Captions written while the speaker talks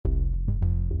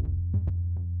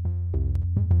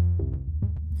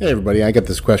Hey everybody, I get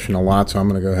this question a lot, so I'm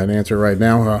going to go ahead and answer it right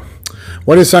now.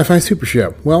 What is Sci-Fi Super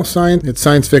Show? Well, it's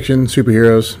science fiction,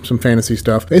 superheroes, some fantasy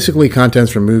stuff. Basically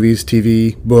contents from movies,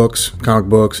 TV, books, comic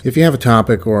books. If you have a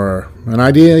topic or an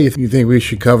idea you think we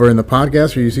should cover in the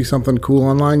podcast, or you see something cool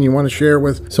online you want to share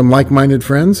with some like-minded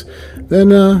friends,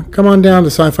 then come on down to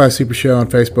Sci-Fi Super Show on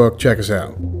Facebook. Check us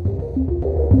out.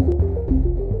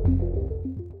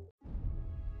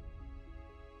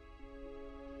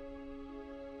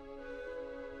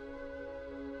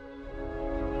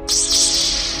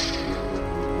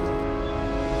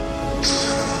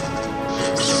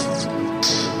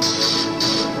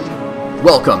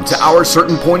 Welcome to Our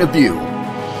Certain Point of View,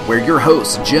 where your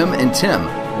hosts Jim and Tim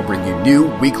will bring you new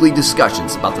weekly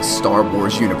discussions about the Star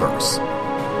Wars universe.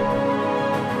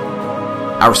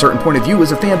 Our Certain Point of View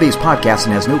is a fan-based podcast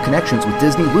and has no connections with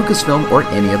Disney, Lucasfilm, or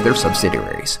any of their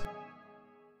subsidiaries.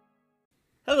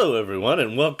 Hello everyone,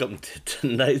 and welcome to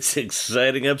tonight's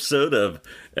exciting episode of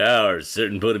Our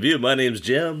Certain Point of View. My name's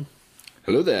Jim.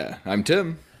 Hello there, I'm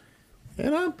Tim.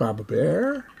 And I'm Papa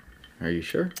Bear. Are you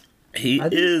sure? He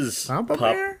is Papa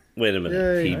Bear? Wait a minute.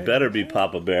 Yay. He better be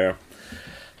Papa Bear.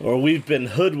 Or we've been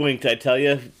hoodwinked, I tell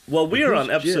you. Well, we are on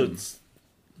episodes...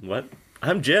 Jim? What?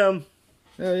 I'm Jim.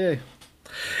 Oh, yay.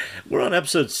 We're on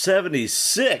episode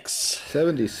 76.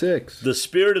 76. The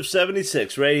Spirit of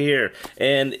 76 right here.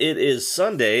 And it is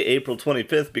Sunday, April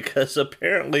 25th, because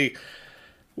apparently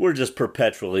we're just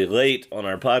perpetually late on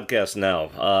our podcast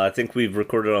now. I think we've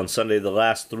recorded on Sunday the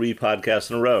last 3 podcasts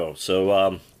in a row.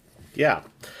 So, yeah.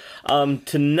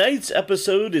 Tonight's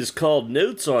episode is called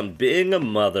Notes on Being a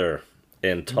Mother,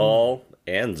 and Tall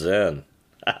and Zen.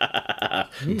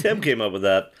 Tim came up with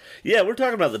that. Yeah, we're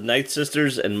talking about the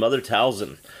Nightsisters and Mother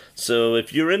Talzin. So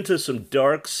if you're into some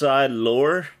dark side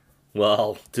lore,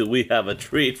 well, do we have a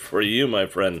treat for you, my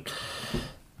friend.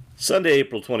 Sunday,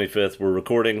 April 25th, we're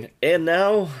recording, and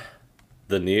now,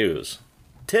 the news.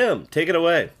 Tim, take it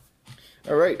away.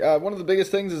 All right, one of the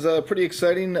biggest things is pretty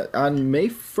exciting. On May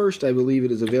 1st, I believe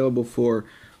it is available for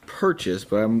purchase,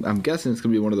 but I'm guessing it's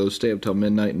going to be one of those stay up till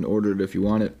midnight and order it if you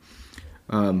want it.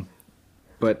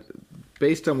 But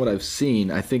based on what I've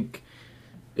seen, I think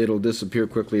it'll disappear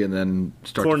quickly and then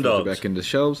start to filter back into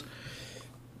shelves.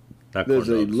 There's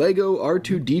a Lego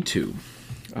R2-D2.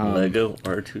 Lego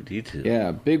R2-D2.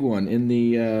 Yeah, big one in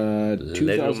the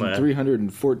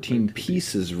 2,314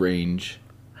 pieces range.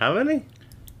 How many?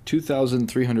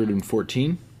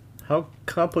 2,314. How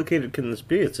complicated can this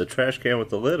be? It's a trash can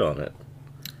with a lid on it.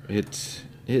 It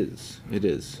is.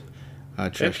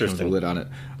 Trash can with a lid on it.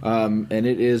 And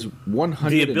it is $199.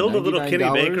 Do you build a little Kenny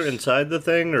Baker inside the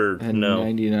thing, or no?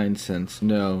 99 cents.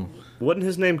 No. Wasn't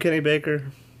his name Kenny Baker?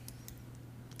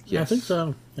 Yes. I think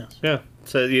so. Yes. Yeah.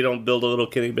 So you don't build a little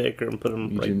Kenny Baker and put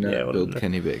him You right do not down build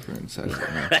Kenny Baker inside of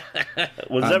it. No.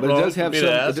 Was that but wrong it does have for me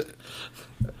to ask?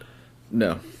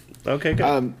 No. Okay,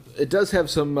 good. It does have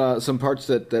some parts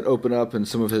that open up and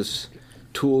some of his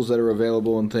tools that are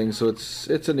available and things. So it's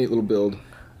a neat little build.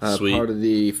 Sweet. Part of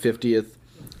the 50th.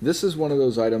 This is one of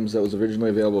those items that was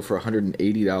originally available for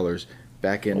 $180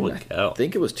 back in, I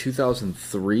think it was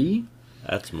 2003.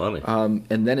 That's money.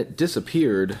 And then it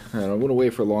disappeared. And it went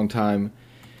away for a long time.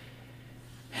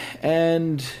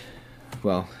 And,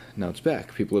 well, now it's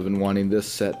back. People have been wanting this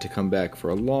set to come back for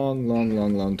a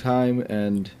long time,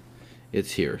 and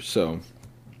it's here. So,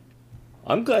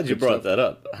 I'm glad you brought that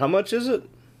up. How much is it?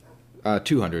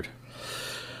 $200.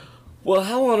 Well,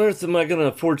 how on earth am I going to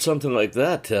afford something like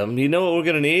that, Tim? You know what we're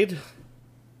going to need?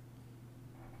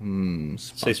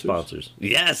 Sponsors? Say sponsors.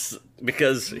 Yes,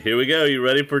 because here we go. You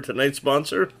ready for tonight's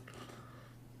sponsor?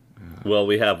 Well,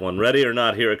 we have one. Ready or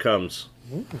not, here it comes.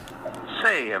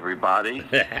 Say, everybody,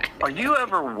 are you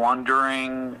ever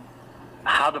wondering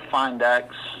how to find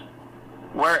X?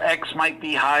 Where X might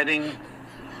be hiding?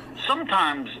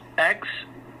 Sometimes X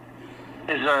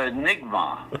is an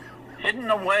enigma, hidden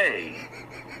away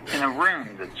in a room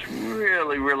that's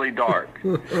really dark.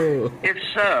 If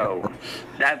so,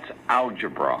 that's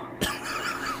algebra.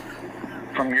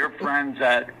 From your friends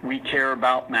at We Care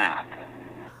About Math.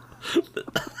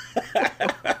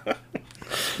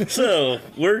 So,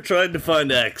 we're trying to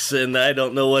find X, and I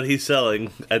don't know what he's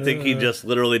selling. I think he just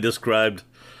literally described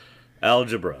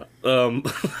algebra. So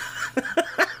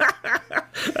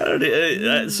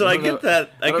I get that.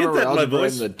 I get that in my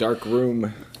voice. In the dark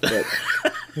room. But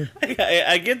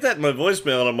I get that in my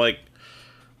voicemail, and I'm like,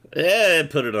 yeah,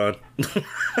 put it on.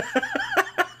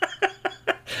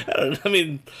 I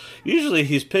mean, usually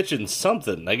he's pitching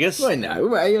something. I guess. Why not?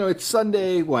 It's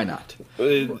Sunday. Why not?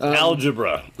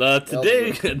 Algebra.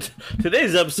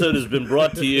 Today's episode has been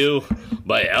brought to you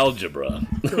by Algebra.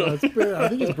 I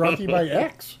think it's brought to you by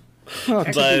X.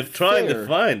 by trying to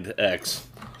find X.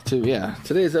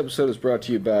 Today's episode is brought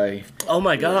to you by... Oh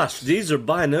my gosh, these are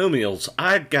binomials.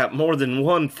 I got more than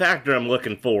one factor I'm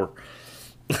looking for.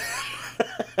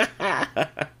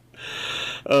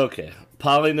 Okay,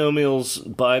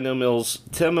 polynomials, binomials.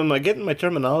 Tim, am I getting my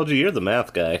terminology? You're the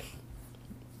math guy.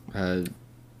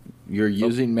 You're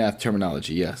using math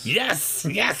terminology, yes.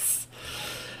 Yes!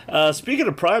 Speaking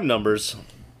of prime numbers...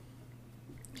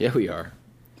 Yeah, we are.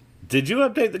 Did you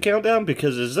update the countdown?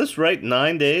 Because is this right,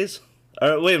 9 days?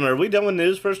 Wait a minute, are we done with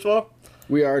news, first of all?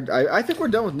 We are. I think we're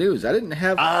done with news. I didn't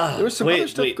have... there was some other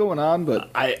stuff going on, but...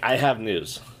 I have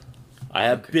news. I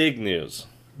have big news.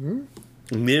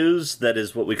 News that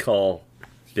is what we call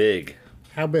big.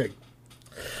 How big?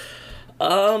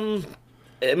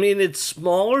 I mean, it's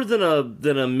smaller than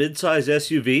a mid-size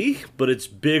SUV, but it's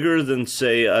bigger than,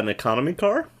 say, an economy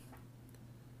car.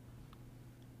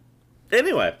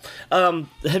 Anyway,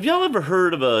 have y'all ever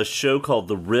heard of a show called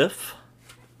The Riff?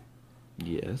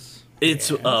 Yes.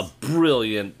 It's a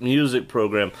brilliant music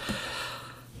program.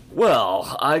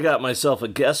 Well, I got myself a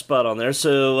guest spot on there.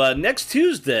 So next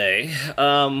Tuesday,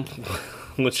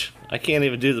 which I can't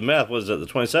even do the math, was it the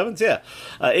 27th? Yeah.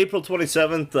 April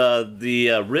 27th,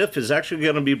 the Riff is actually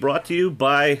going to be brought to you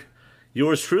by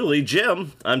yours truly,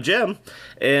 Jim. I'm Jim.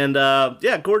 And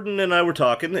Gordon and I were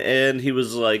talking, and he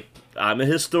was like, I'm a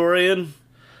historian.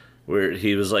 Where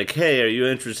he was like, hey, are you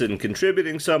interested in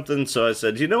contributing something? So I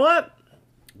said, you know what?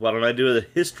 Why don't I do the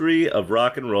history of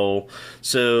rock and roll?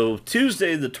 So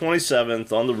Tuesday the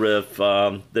 27th on the Riff,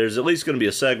 there's at least going to be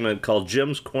a segment called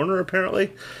Jim's Corner,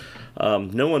 apparently.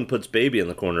 No one puts Baby in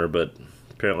the corner, but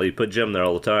apparently you put Jim there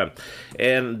all the time.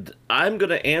 And I'm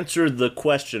going to answer the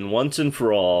question once and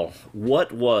for all,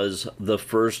 what was the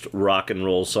first rock and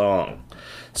roll song?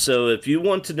 So if you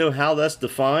want to know how that's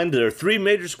defined, there are 3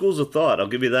 major schools of thought. I'll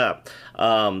give you that.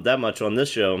 That much on this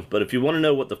show. But if you want to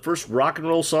know what the first rock and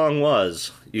roll song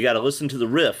was, you got to listen to The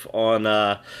Riff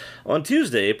on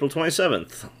Tuesday, April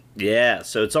 27th. Yeah,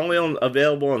 so it's only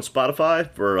available on Spotify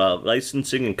for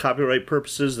licensing and copyright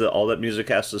purposes. All that music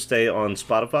has to stay on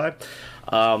Spotify.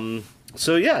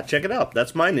 So yeah, check it out.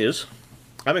 That's my news.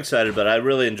 I'm excited, but I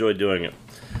really enjoyed doing it.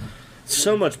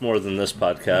 So much more than this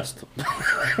podcast.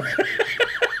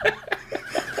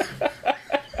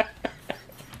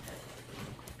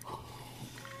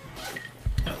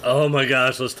 Oh my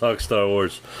gosh, let's talk Star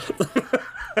Wars.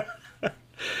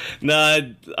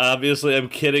 No, obviously I'm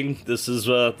kidding. This is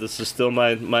still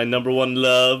my number one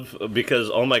love because,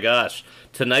 oh my gosh,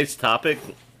 tonight's topic,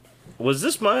 was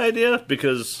this my idea?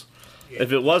 Because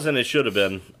if it wasn't, it should have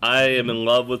been. I am in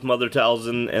love with Mother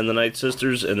Talzin and the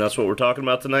Nightsisters, and that's what we're talking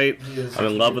about tonight. I'm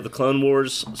in love with the Clone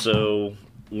Wars, so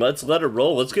let's let it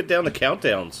roll. Let's get down to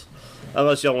countdowns.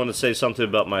 Unless y'all want to say something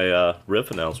about my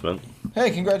riff announcement.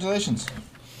 Hey, congratulations.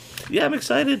 Yeah, I'm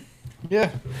excited.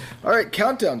 Yeah. All right,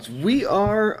 countdowns. We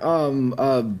are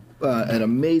an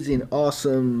amazing,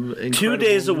 awesome, incredible 2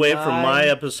 days away from my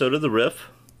episode of The Riff.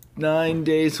 9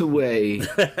 days away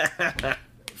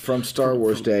from Star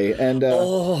Wars Day. And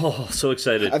so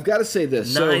excited. I've got to say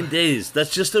this. 9 days.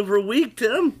 That's just over a week,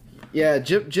 Tim. Yeah,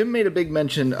 Jim made a big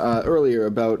mention earlier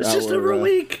about it's just over a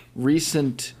week.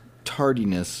 Recent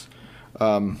tardiness.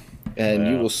 And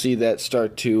you will see that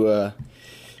start to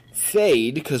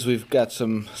fade because we've got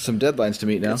some deadlines to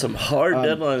meet now. Got some hard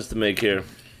deadlines to make here.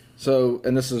 So,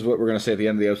 and this is what we're going to say at the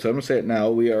end of the episode. I'm going to say it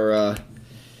now. We are,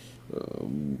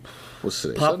 what's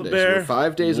today? Papa Sunday. Bear. So we're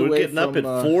 5 days away We're getting up at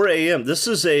 4 a.m. This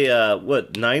is a,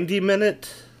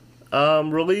 90-minute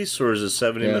release, or is it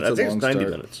 70 minutes? I think it's 90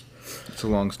 minutes. It's a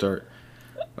long start.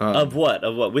 Of what?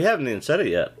 Of what? We haven't even said it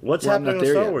yet. What's happening on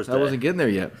Star Wars Day? I wasn't getting there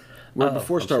yet. We're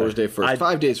before Star Wars Day first.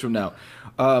 5 days from now.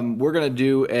 We're going to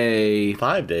do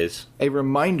 5 days. A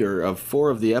reminder of 4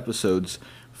 of the episodes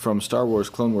from Star Wars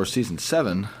Clone Wars Season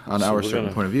 7 on our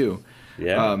certain point of view.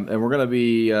 Yeah. And we're going to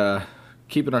be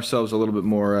keeping ourselves a little bit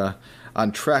more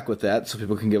on track with that so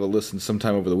people can give a listen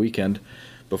sometime over the weekend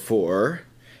before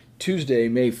Tuesday,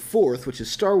 May 4th, which is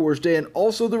Star Wars Day, and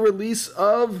also the release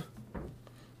of...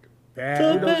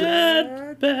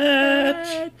 Bad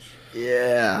Batch.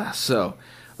 Yeah, so...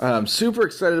 super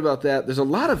excited about that. There's a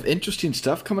lot of interesting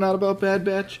stuff coming out about Bad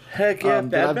Batch. Heck yeah,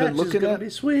 Bad Batch is going to be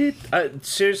sweet.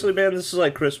 Seriously, man, this is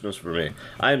like Christmas for me.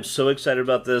 I am so excited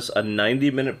about this. A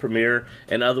 90-minute premiere.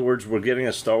 In other words, we're getting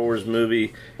a Star Wars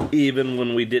movie even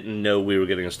when we didn't know we were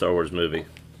getting a Star Wars movie.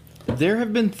 There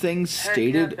have been things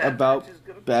stated about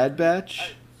Bad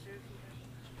Batch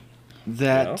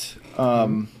that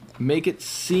make it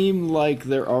seem like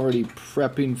they're already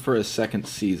prepping for a second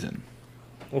season.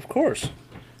 Of course.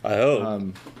 I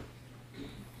hope.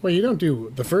 Well, you don't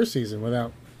do the first season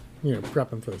without,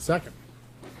 prepping for the second.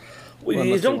 Well,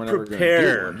 you don't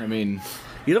prepare. I mean,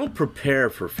 you don't prepare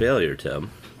for failure,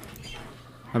 Tim.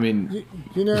 I mean,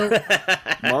 You know,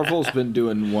 Marvel's been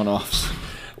doing one-offs.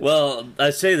 Well, I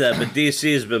say that, but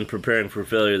DC has been preparing for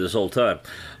failure this whole time.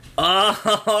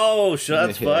 Oh,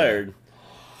 shots fired.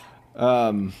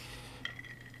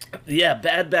 Yeah,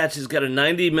 Bad Batch has got a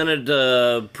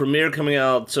 90-minute premiere coming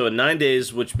out, so in 9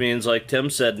 days, which means, like Tim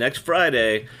said, next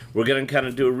Friday, we're going to kind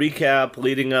of do a recap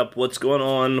leading up what's going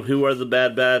on, who are the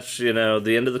Bad Batch, you know,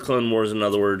 the end of the Clone Wars, in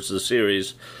other words, the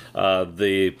series,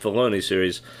 the Filoni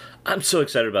series. I'm so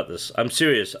excited about this. I'm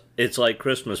serious. It's like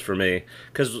Christmas for me.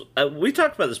 Because we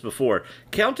talked about this before.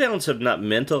 Countdowns have not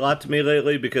meant a lot to me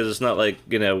lately because it's not like,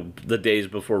 you know, the days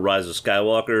before Rise of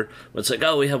Skywalker. It's like,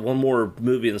 oh, we have one more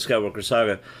movie in the Skywalker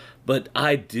saga. But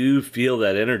I do feel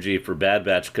that energy for Bad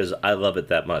Batch because I love it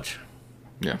that much.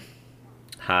 Yeah.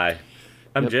 Hi.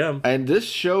 I'm Jim. And this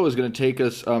show is going to take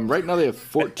us... right now they have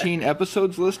 14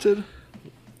 episodes listed.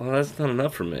 Well, that's not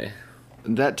enough for me.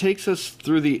 That takes us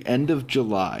through the end of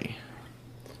July.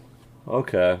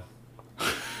 Okay.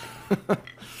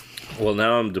 Well,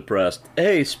 now I'm depressed.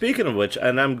 Hey, speaking of which,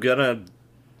 and I'm gonna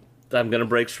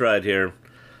break stride here.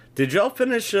 Did y'all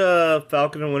finish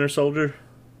Falcon and Winter Soldier?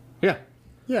 Yeah.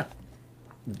 yeah.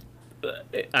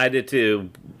 I did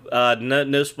too.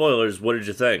 No spoilers. What did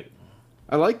you think?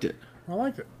 I liked it. I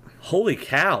liked it. Holy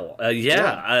cow!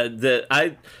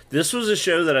 This was a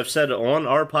show that I've said on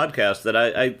our podcast that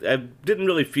I didn't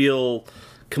really feel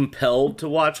compelled to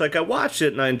watch. Like, I watched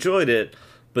it and I enjoyed it,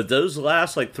 but those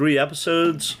last like 3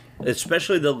 episodes,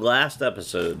 especially the last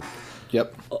episode,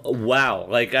 Yep. wow!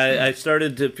 Like I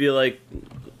started to feel like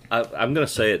I'm gonna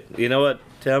say it. You know what,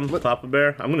 Tim, Papa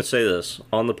Bear? I'm gonna say this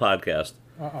on the podcast.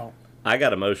 Uh-oh. I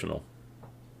got emotional.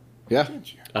 Yeah.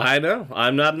 I know.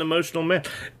 I'm not an emotional man.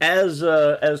 As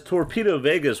Torpedo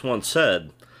Vegas once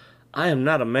said, I am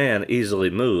not a man easily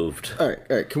moved. All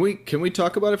right. Can we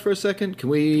talk about it for a second? Can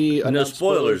we announce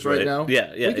spoilers right right now?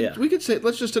 Yeah. We could say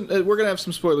let's just we're gonna have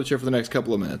some spoilers here for the next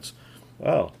couple of minutes.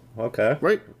 Oh, okay.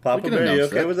 Right. Papa Bear, you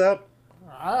okay with that?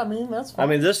 I mean, that's fine. I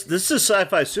mean, this is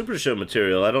sci-fi super show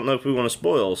material. I don't know if we want to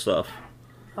spoil stuff.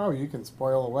 Oh, you can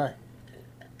spoil away.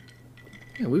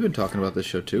 Yeah, we've been talking about this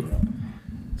show too.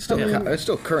 There's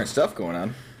still current stuff going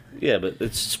on. Yeah, but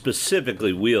it's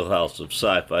specifically wheelhouse of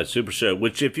sci-fi super show.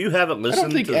 Which, if you haven't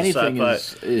listened to the sci-fi,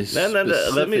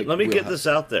 no. Let me get this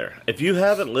out there. If you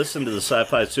haven't listened to the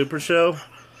sci-fi super show,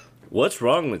 what's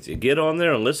wrong with you? Get on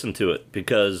there and listen to it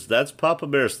because that's Papa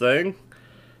Bear's thing,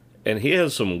 and he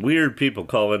has some weird people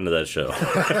call into that show.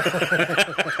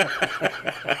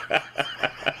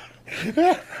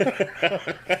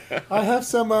 I have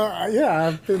some.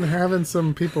 I've been having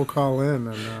some people call in,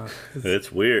 and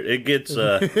it's weird. It gets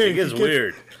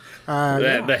weird.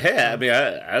 But hey, I mean,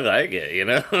 I like it. You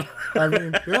know. I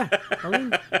mean, yeah.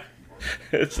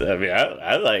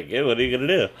 I like it. What are you gonna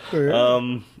do? Yeah.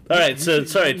 All right. So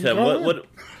sorry, Tim.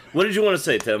 What did you want to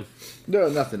say, Tim? No,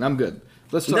 nothing. I'm good.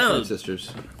 Let's talk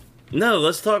Nightsisters. No,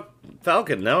 let's talk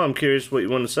Falcon. Now I'm curious what you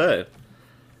want to say.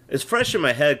 It's fresh in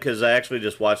my head because I actually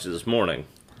just watched it this morning.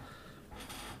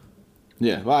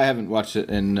 Yeah, well, I haven't watched it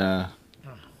in a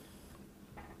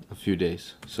few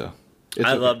days, so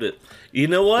I loved it. You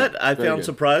know what I found good.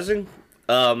 surprising?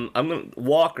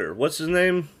 Walker. What's his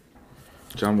name?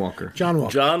 John Walker.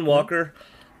 John Walker.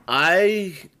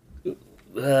 I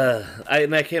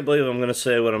can't believe I'm going to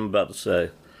say what I'm about to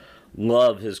say.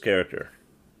 Love his character.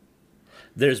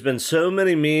 There's been so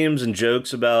many memes and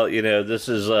jokes about, you know, this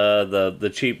is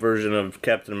the cheap version of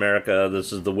Captain America.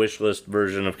 This is the wish list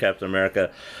version of Captain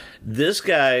America. This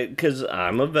guy, because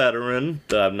I'm a veteran,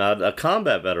 I'm not a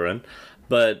combat veteran,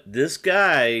 but this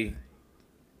guy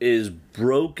is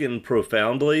broken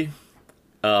profoundly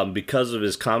because of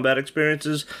his combat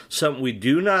experiences. Something we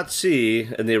do not see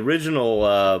in the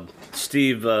original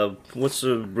Steve. What's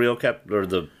the real Captain or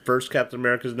the first Captain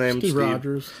America's name? Steve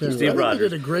Rogers. Yeah. Steve Rogers. He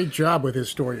did a great job with his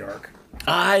story arc.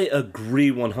 I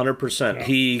agree 100%. Yeah.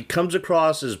 He comes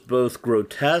across as both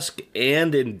grotesque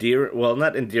and endearing. Well,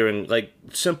 not endearing, like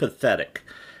sympathetic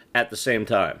at the same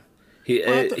time. He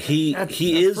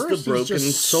is the broken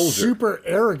soldier. Super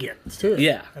arrogant too.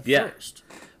 Yeah, First.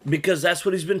 Because that's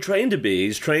what he's been trained to be.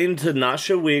 He's trained to not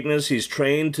show weakness. He's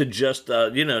trained to just, no,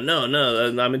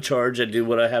 I'm in charge. I do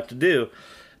what I have to do.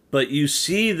 But you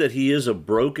see that he is a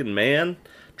broken man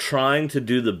trying to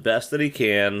do the best that he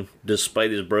can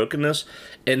despite his brokenness.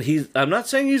 And I'm not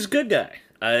saying he's a good guy.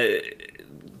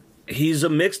 He's a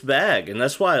mixed bag, and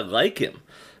that's why I like him.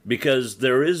 Because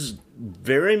there is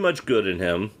very much good in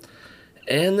him,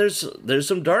 and there's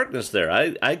some darkness there.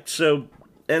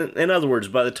 In other words,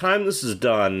 by the time this is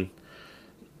done,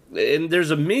 and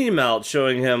there's a meme out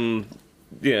showing him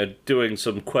doing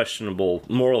some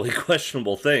morally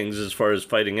questionable things as far as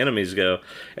fighting enemies go.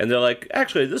 And they're like,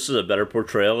 actually, this is a better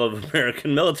portrayal of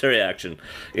American military action.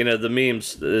 The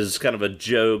memes is kind of a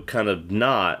joke, kind of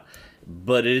not,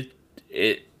 but it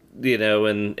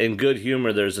in good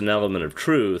humor, there's an element of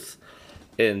truth.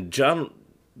 And John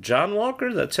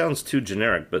Walker, that sounds too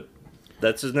generic, but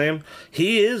that's his name.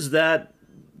 He is that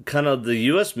kind of the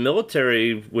U.S.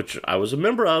 military, which I was a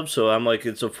member of, so I'm like,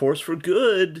 it's a force for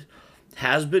good,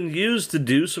 has been used to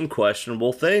do some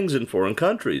questionable things in foreign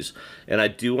countries. And I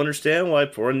do understand why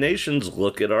foreign nations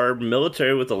look at our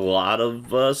military with a lot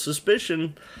of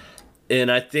suspicion.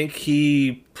 And I think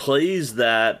he plays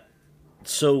that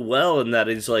so well in that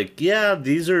he's like, yeah,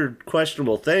 these are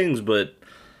questionable things, but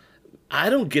I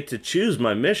don't get to choose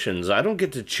my missions. I don't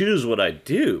get to choose what I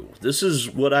do. This is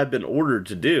what I've been ordered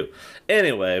to do.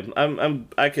 Anyway,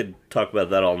 I could talk about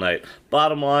that all night.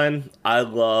 Bottom line, I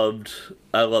loved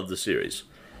the series.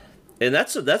 And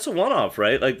that's a one-off,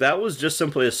 right? Like, that was just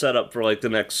simply a setup for, like, the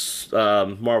next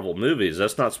Marvel movies.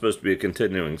 That's not supposed to be a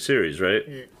continuing series, right?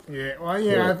 Yeah. Well,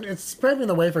 yeah, it's paving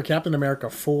the way for Captain America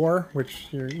 4, which,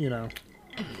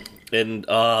 And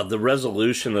the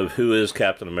resolution of who is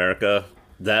Captain America,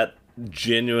 that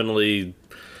genuinely,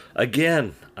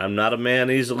 again, I'm not a man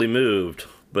easily moved,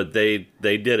 but they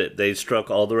did it. They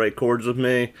struck all the right chords with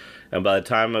me, and by the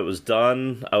time it was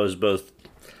done, I was both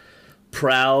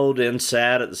proud and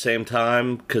sad at the same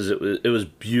time, because it was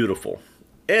beautiful.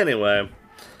 Anyway,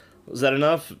 was that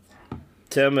enough?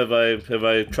 Tim, have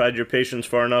I tried your patience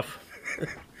far enough?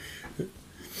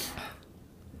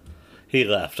 He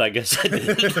left. I guess I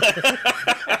did.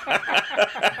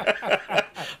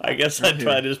 I guess I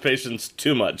tried his patience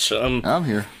too much. I'm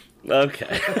here.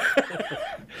 Okay.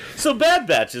 So Bad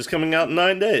Batch is coming out in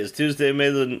 9 days. Tuesday, May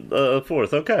the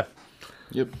 4th. Okay.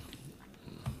 Yep.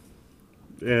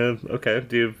 Yeah. Okay.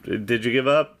 Did you give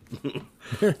up?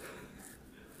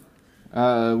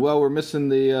 Well, we're missing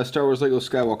the Star Wars Lego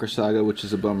Skywalker saga, which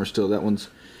is a bummer still. That one's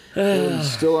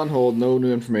still on hold. No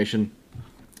new information.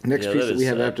 Next piece that we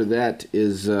have after that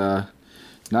is not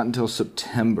until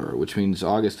September, which means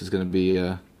August is going to be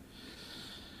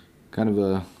kind of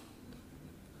a...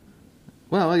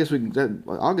 Well, I guess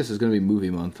August is going to be movie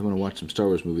month. I'm going to watch some Star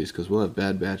Wars movies because we'll have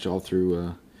Bad Batch all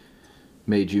through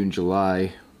May, June,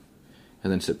 July.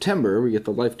 And then September, we get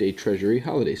the Life Day Treasury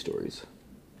holiday stories.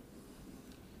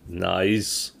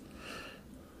 Nice.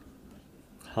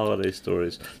 Holiday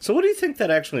stories. So what do you think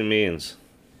that actually means?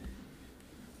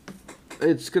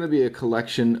 It's going to be a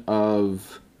collection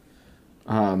of...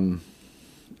 it's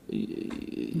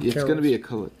going to be a...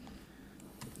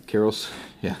 Carols?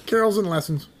 Yeah. Carols and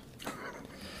lessons.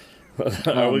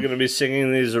 Are we going to be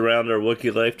singing these around our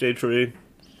Wookiee Life Day tree?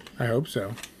 I hope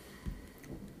so.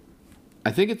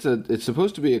 I think it's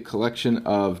supposed to be a collection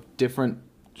of different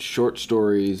short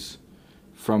stories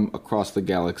from across the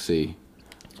galaxy,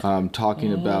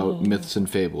 talking about myths and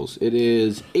fables. It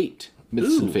is 8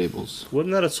 myths and fables.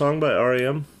 Wasn't that a song by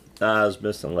R.E.M.? It was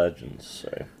Myths and Legends.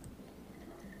 Sorry.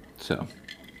 So,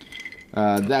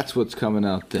 that's what's coming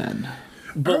out then.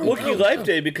 But Wookiee Life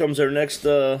Day becomes our next...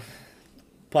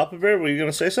 Papa Bear, were you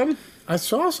going to say something? I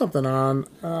saw something on...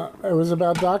 it was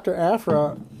about Dr.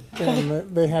 Aphra,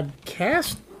 and they had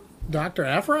cast Dr.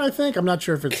 Aphra, I think. I'm not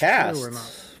sure if it's true or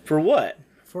not. For what?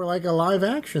 For like a live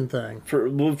action thing. For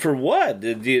what?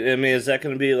 Is that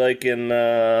going to be like in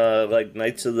like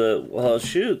Knights of the... Well,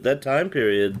 shoot, that time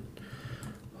period.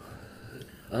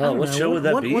 Oh, what show would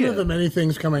that be? One of the many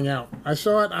things coming out. I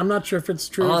saw it. I'm not sure if it's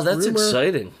true. Oh, it's that's rumor,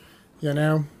 exciting. You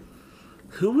know?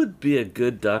 Who would be a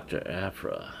good Dr.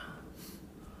 Aphra?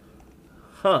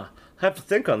 Huh. Have to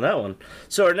think on that one.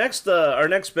 So our next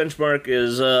benchmark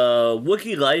is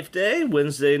Wookiee Life Day,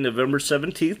 Wednesday, November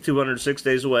 17th, 206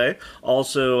 days away.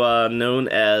 Also known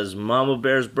as Mama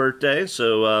Bear's birthday.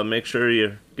 So make sure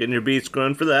you're getting your beats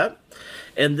going for that.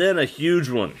 And then a huge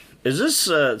one. Is this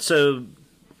so?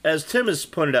 As Tim has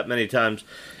pointed out many times,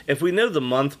 if we know the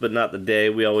month but not the day,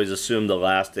 we always assume the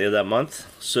last day of that month.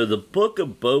 So the Book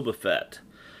of Boba Fett,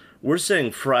 we're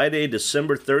saying Friday,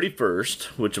 December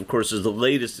 31st, which of course is the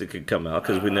latest it could come out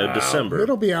because we know December.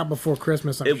 It'll be out before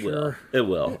Christmas, I'm sure. It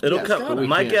will. It'll come.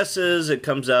 My guess is it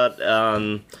comes out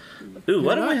on... Ooh,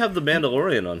 why don't we have the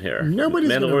Mandalorian on here? Nobody's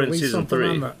going to Mandalorian release season something 3.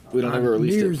 on the We don't ever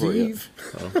release New it for Year's you.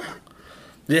 Eve.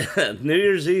 Yeah, New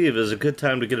Year's Eve is a good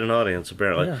time to get an audience,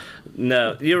 apparently. Yeah.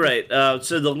 No, you're right.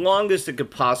 So the longest it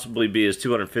could possibly be is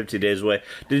 250 days away.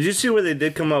 Did you see where they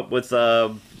did come up with,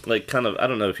 like, kind of, I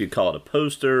don't know if you'd call it a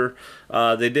poster.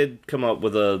 They did come up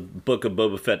with a Book of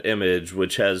Boba Fett image,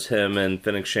 which has him and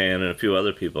Fennec Shan and a few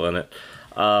other people in it.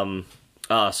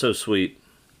 So sweet.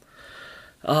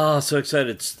 Oh, so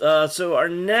excited. So our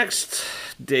next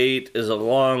date is a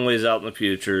long ways out in the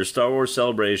future. Star Wars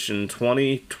Celebration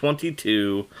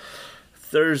 2022.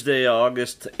 Thursday,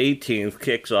 August 18th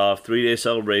kicks off. 3-day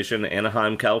celebration,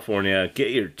 Anaheim, California.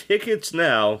 Get your tickets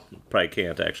now. Probably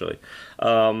can't, actually.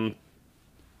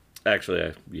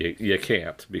 You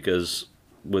can't, because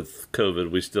with COVID,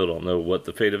 we still don't know what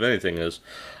the fate of anything is.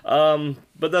 But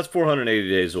that's 480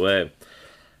 days away.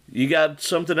 You got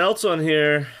something else on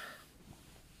here.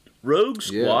 Rogue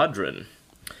Squadron. Yeah.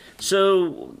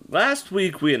 So, last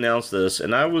week we announced this,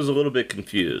 and I was a little bit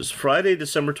confused. Friday,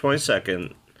 December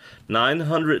 22nd,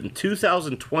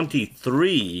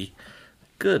 2023.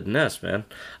 Goodness, man.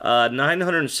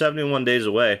 971 days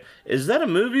away. Is that a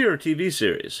movie or a TV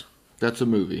series? That's a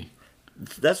movie.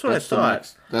 That's what I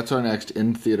thought. That's our next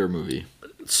in-theater movie.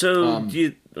 So, that's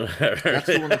the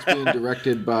one that's being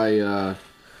directed by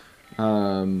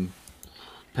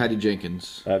Patty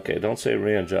Jenkins. Okay, don't say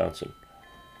Rian Johnson.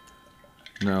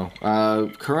 No.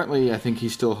 Currently, I think he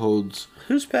still holds...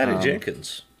 Who's Patty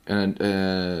Jenkins?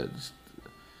 And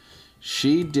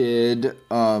she did...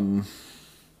 gosh.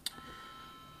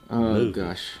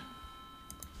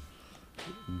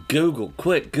 Google.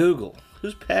 Quick, Google.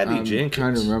 Who's Patty Jenkins? I'm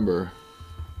trying to remember.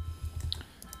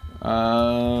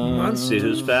 Let's see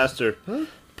who's faster. Huh?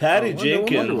 Patty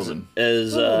Jenkins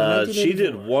is... she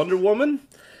did Wonder Woman.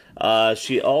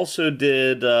 She also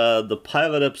did the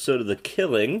pilot episode of The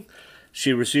Killing.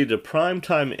 She received a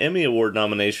Primetime Emmy Award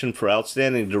nomination for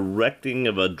Outstanding Directing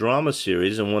of a Drama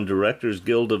Series and won Directors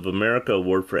Guild of America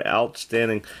Award for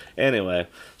Outstanding... Anyway,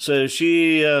 so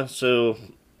she... no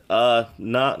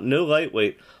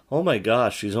lightweight. Oh my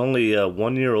gosh, she's only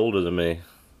 1 year older than me.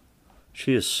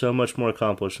 She is so much more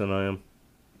accomplished than I am.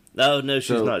 No,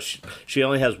 she's not. She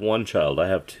only has one child. I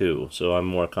have two, so I'm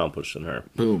more accomplished than her.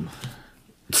 Boom.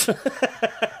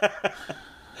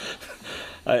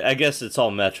 I guess it's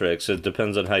all metrics. It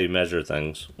depends on how you measure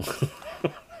things.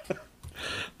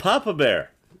 Papa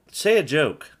Bear, say a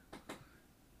joke.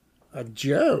 A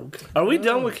joke? Are we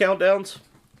done with countdowns?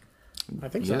 I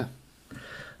think so. Yeah.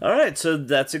 All right, so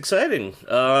that's exciting.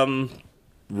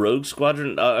 Rogue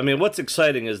Squadron. What's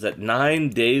exciting is that 9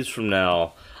 days from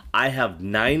now, I have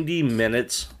 90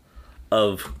 minutes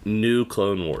of new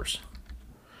Clone Wars.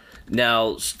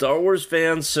 Now, Star Wars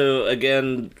fans, so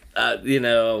again, I've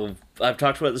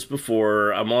talked about this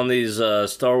before. I'm on these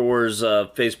Star Wars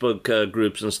Facebook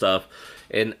groups and stuff,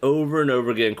 and over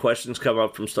again, questions come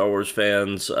up from Star Wars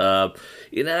fans. I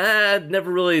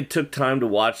never really took time to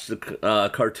watch the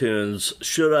cartoons.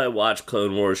 Should I watch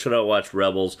Clone Wars? Should I watch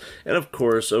Rebels? And of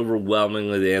course,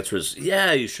 overwhelmingly, the answer is,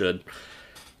 yeah, you should.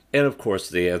 And of course,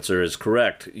 the answer is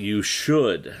correct. You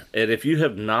should. And if you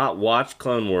have not watched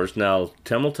Clone Wars, now,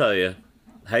 Tim will tell you,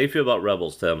 how you feel about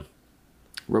Rebels, Tim?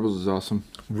 Rebels is awesome.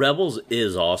 Rebels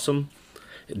is awesome.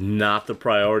 Not the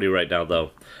priority right now,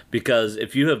 though. Because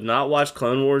if you have not watched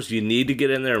Clone Wars, you need to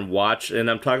get in there and watch.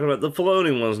 And I'm talking about the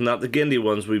Filoni ones, not the Gindi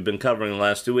ones we've been covering the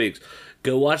last 2 weeks.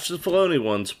 Go watch the Filoni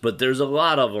ones, but there's a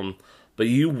lot of them. But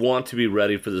you want to be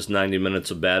ready for this 90 minutes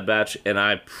of Bad Batch. And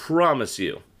I promise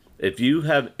you, if you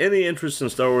have any interest in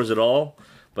Star Wars at all,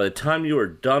 by the time you are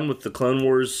done with the Clone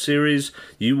Wars series,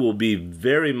 you will be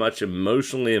very much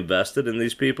emotionally invested in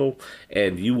these people,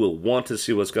 and you will want to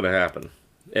see what's going to happen.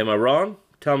 Am I wrong?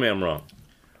 Tell me I'm wrong.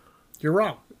 You're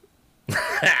wrong.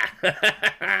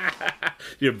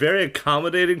 You're very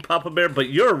accommodating, Papa Bear, but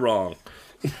you're wrong.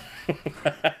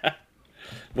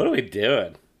 What are we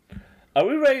doing? Are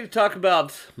we ready to talk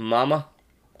about Mama?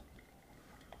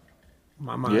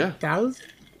 Mama. Yeah. Does?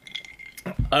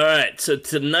 All right, so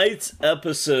tonight's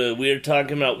episode, we are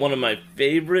talking about one of my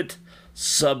favorite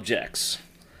subjects.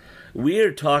 We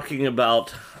are talking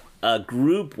about a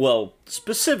group, well,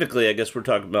 specifically, I guess we're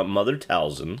talking about Mother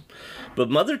Talzin.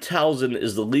 But Mother Talzin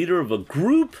is the leader of a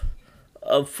group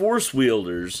of Force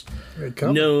wielders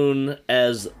known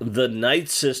as the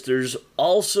Nightsisters,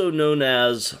 also known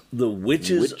as the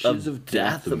Witches of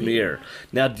Dathomir.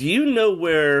 Now, do you know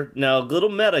where, now a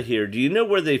little meta here, do you know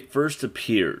where they first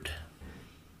appeared?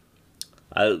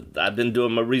 I've been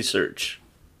doing my research.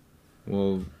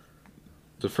 Well,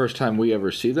 the first time we ever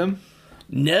see them?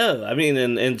 No, I mean,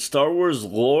 in Star Wars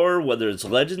lore, whether it's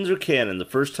Legends or canon, the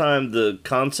first time the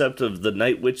concept of the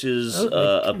Night Witches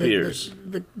appears.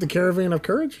 The Caravan of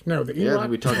Courage? No, the Ewok. Yeah,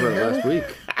 we talked about it last week.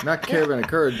 Not Caravan of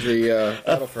Courage, the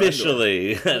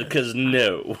officially, because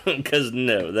no,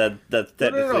 that's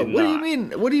technically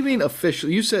no. What do you mean official?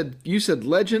 You said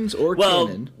Legends or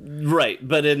canon? Right,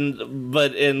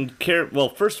 well,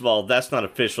 first of all, that's not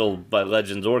official by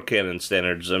Legends or canon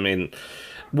standards. I mean,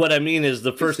 what I mean is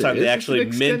the first time they actually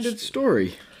mentioned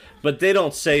story. But they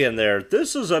don't say in there,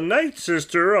 this is a Night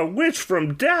Sister, a witch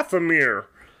from Dathomir.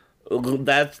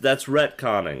 That's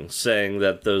retconning, saying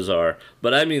that those are.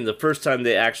 But I mean, the first time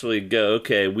they actually go,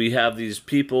 okay, we have these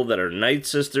people that are Night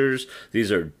Sisters.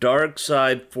 These are dark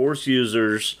side Force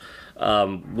users.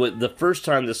 The first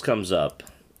time this comes up.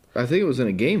 I think it was in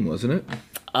a game, wasn't it?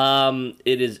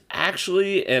 It is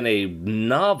actually in a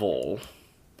novel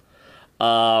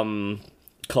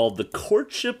called The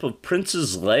Courtship of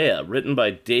Princess Leia, written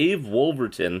by Dave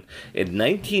Wolverton in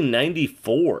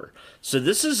 1994. So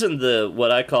this is in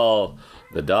what I call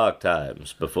the dark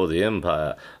times before the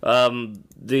Empire.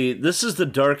 This is the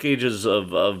dark ages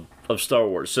of Star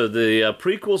Wars. So the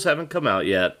prequels haven't come out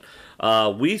yet.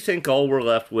 We think all we're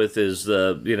left with is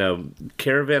the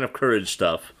Caravan of Courage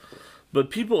stuff. But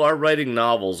people are writing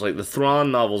novels, like the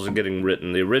Thrawn novels are getting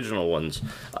written, the original ones,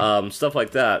 stuff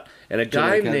like that. And a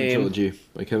guy named Trilogy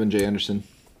by Kevin J. Anderson.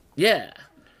 Yeah.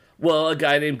 Well, a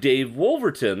guy named Dave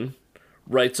Wolverton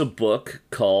writes a book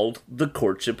called The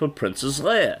Courtship of Princess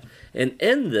Leia. And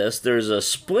in this, there's a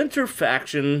splinter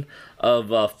faction of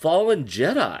fallen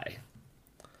Jedi.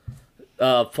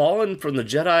 Fallen from the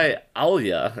Jedi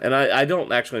Alia. And I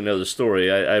don't actually know the story.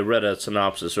 I read a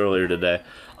synopsis earlier today.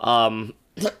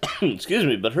 Excuse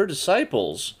me, but her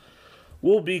disciples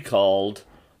will be called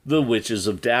the Witches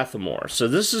of Dathomir. So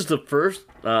this is the first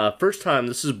time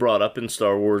this is brought up in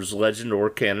Star Wars legend or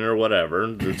canon or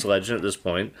whatever. It's legend at this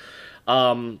point.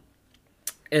 And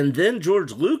then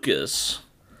George Lucas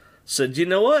said, you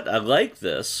know what? I like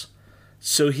this.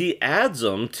 So he adds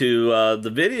them to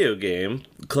the video game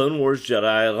Clone Wars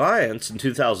Jedi Alliance in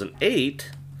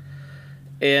 2008.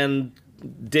 And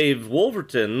Dave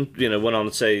Wolverton, went on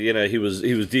to say, he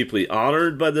was deeply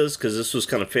honored by this because this was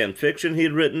kind of fan fiction he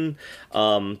had written.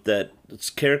 That it's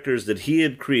characters that he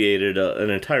had created an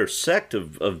entire sect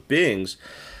of beings.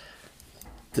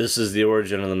 This is the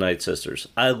origin of the Night Sisters.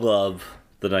 I love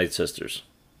the Night Sisters.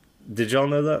 Did y'all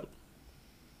know that?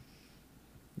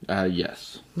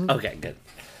 Yes. Okay, good.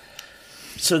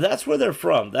 So that's where they're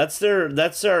from. That's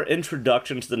our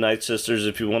introduction to the Night Sisters.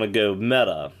 If you want to go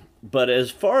meta. But as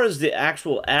far as the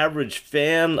actual average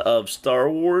fan of Star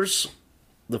Wars,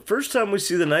 the first time we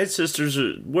see the Night Sisters,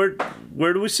 where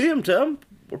do we see them, Tim?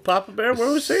 Or Papa Bear, where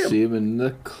do we see them? See them in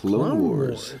the Clone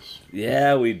Wars.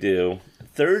 Yeah, we do.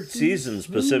 Third season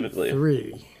specifically.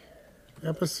 3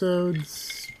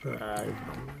 episodes. I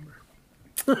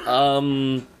don't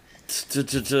remember.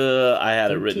 I had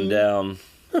it written down.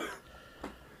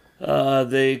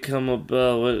 They come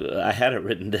about. I had it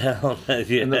written down.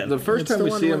 Yeah. And the first time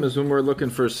we see him is when we're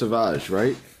looking for Savage,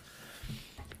 right?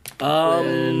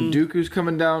 And Dooku's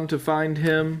coming down to find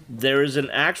him. There is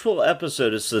an actual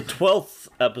episode. It's the 12th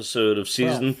episode of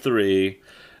season 3,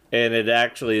 and it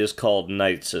actually is called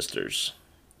Night Sisters.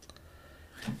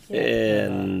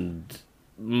 And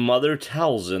Mother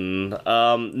Talzin.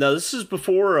 No, this is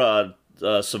before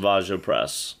Savage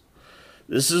Press.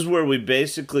 This is where we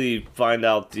basically find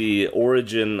out the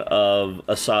origin of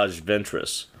Asajj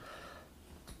Ventress.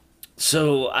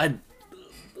 So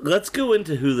let's go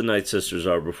into who the Night Sisters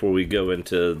are before we go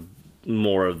into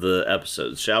more of the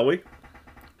episodes, shall we?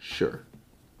 Sure.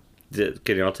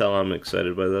 Can y'all tell I'm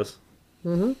excited by this?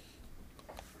 Mm-hmm.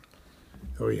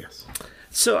 Oh, yes.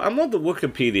 So I'm on the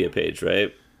Wikipedia page,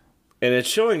 right? And it's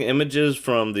showing images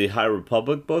from the High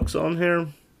Republic books on here.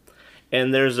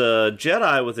 And there's a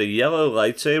Jedi with a yellow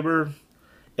lightsaber,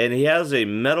 and he has a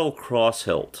metal cross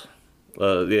hilt.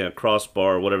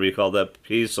 Crossbar, whatever you call that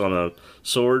piece on a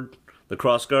sword, the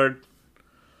crossguard.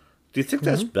 Do you think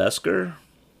that's Beskar?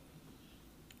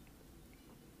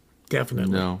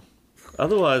 Definitely. No.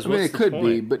 Otherwise, what's it the could point?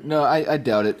 be, but no, I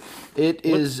doubt it.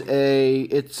 It's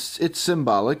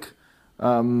symbolic.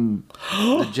 The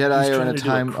Jedi are in a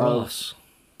time of.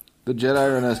 The Jedi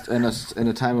are in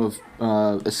a time of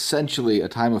essentially a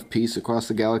time of peace across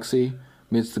the galaxy. I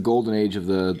mean, it's the golden age of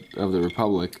the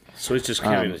Republic. So he's just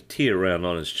carrying a T around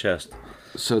on his chest.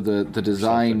 So the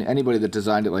design, anybody that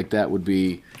designed it like that would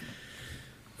be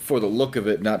for the look of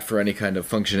it, not for any kind of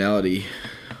functionality.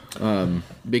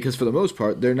 Because for the most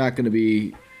part, they're not going to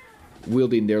be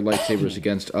wielding their lightsabers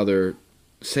against other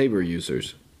saber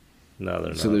users. No, they're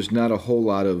not. So there's not a whole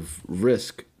lot of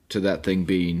risk to that thing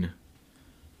being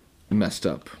messed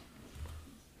up.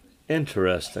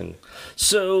 Interesting.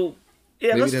 So,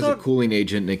 yeah, maybe it has a cooling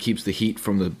agent and it keeps the heat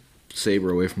from the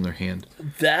saber away from their hand.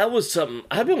 That was something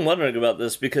I've been wondering about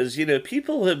this because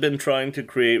people have been trying to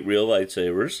create real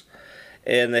lightsabers,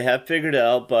 and they have figured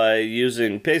out by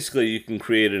using basically you can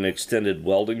create an extended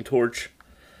welding torch.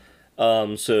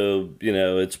 So,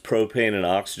 it's propane and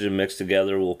oxygen mixed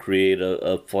together will create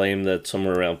a flame that's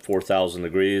somewhere around 4,000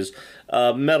 degrees.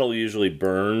 Metal usually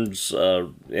burns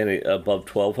above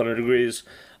 1,200 degrees.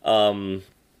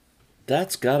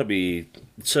 That's got to be...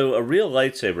 So, a real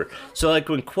lightsaber. So, like,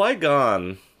 when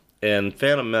Qui-Gon and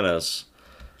Phantom Menace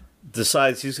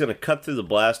decides he's going to cut through the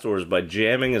blast doors by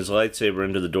jamming his lightsaber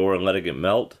into the door and letting it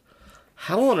melt,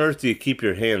 how on earth do you keep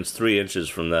your hands 3 inches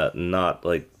from that and not,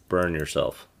 like, burn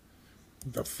yourself?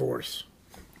 The Force.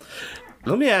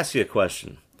 Let me ask you a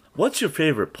question. What's your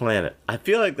favorite planet? I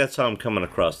feel like that's how I'm coming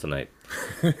across tonight.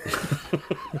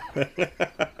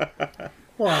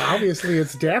 Well, obviously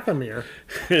it's Dathomir.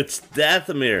 It's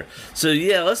Dathomir. So,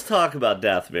 yeah, let's talk about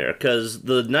Dathomir, because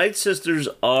the Nightsisters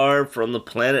are from the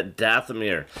planet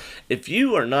Dathomir. If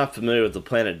you are not familiar with the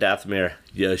planet Dathomir,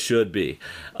 you should be.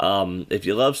 If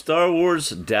you love Star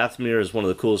Wars, Dathomir is one of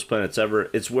the coolest planets ever.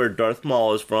 It's where Darth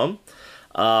Maul is from.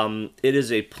 It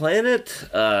is a planet,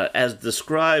 as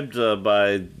described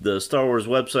by the Star Wars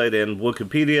website and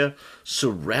Wikipedia,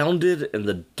 surrounded in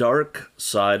the dark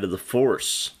side of the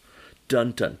Force.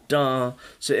 Dun dun dun.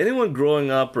 So anyone growing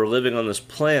up or living on this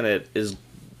planet is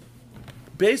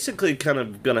basically kind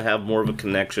of going to have more of a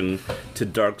connection to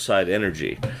dark side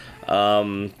energy.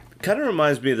 Kind of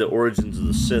reminds me of the origins of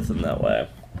the Sith in that way.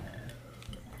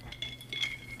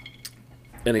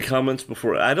 Any comments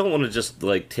before? I don't want to just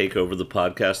like take over the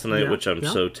podcast tonight, which I'm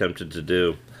so tempted to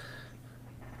do.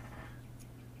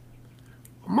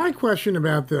 My question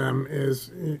about them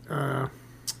is,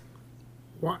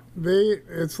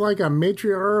 it's like a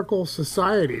matriarchal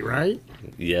society, right?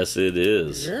 Yes, it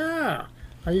is. Yeah.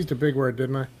 I used a big word,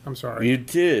 didn't I? I'm sorry. You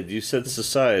did. You said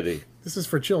society. This is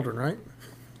for children, right?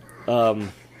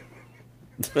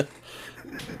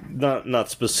 Not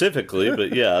specifically,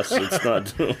 but yes, it's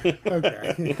not.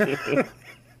 Okay.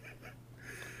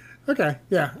 Okay,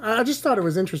 yeah. I just thought it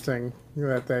was interesting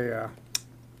that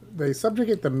they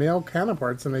subjugate the male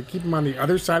counterparts and they keep them on the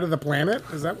other side of the planet.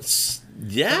 Is that?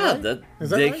 Yeah,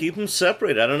 they right? keep them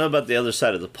separated. I don't know about the other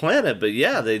side of the planet, but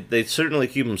yeah, they certainly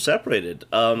keep them separated.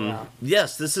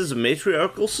 Yes, this is a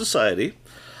matriarchal society.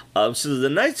 So the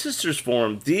Nightsisters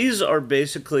form. These are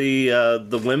basically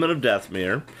the women of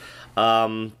Dathomir.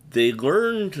 They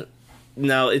learned.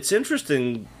 Now it's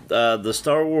interesting. The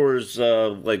Star Wars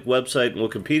website and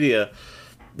Wikipedia,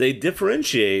 they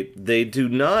differentiate. They do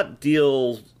not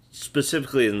deal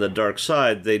specifically in the dark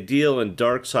side. They deal in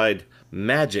dark side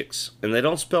magics, and they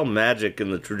don't spell magic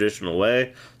in the traditional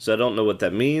way. So I don't know what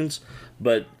that means.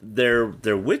 But they're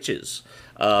witches.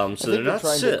 So they're not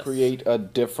trying Sith. to create a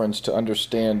difference to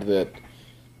understand that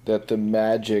the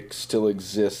magic still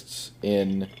exists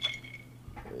in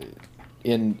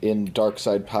dark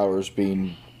side powers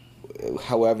being,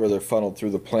 however they're funneled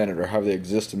through the planet or how they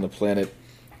exist in the planet,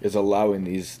 is allowing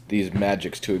these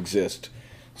magics to exist.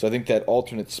 So I think that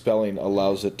alternate spelling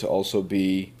allows it to also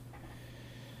be.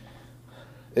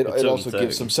 It also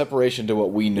gives some separation to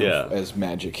what we know as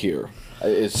magic here.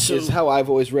 Is how I've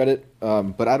always read it,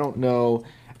 but I don't know.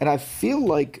 And I feel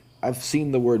like I've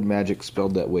seen the word magic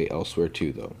spelled that way elsewhere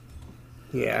too, though.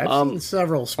 Yeah, I've seen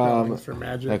several spellings for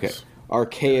magic. Okay.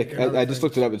 Archaic. I just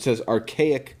looked it up. It says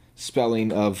archaic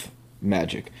spelling of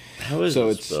magic. How is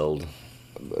it spelled?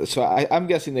 So I'm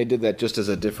guessing they did that just as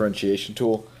a differentiation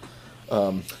tool.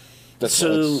 As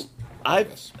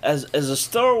a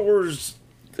Star Wars,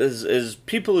 as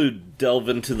people who delve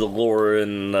into the lore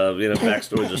and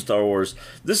backstories of Star Wars,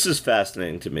 this is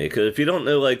fascinating to me, because if you don't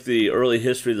know like the early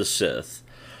history of the Sith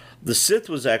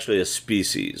was actually a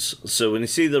species. So when you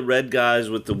see the red guys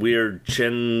with the weird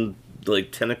chin,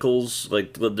 like tentacles,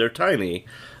 like they're tiny,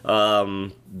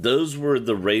 those were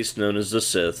the race known as the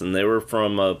Sith, and they were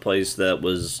from a place that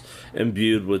was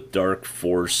imbued with dark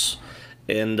force.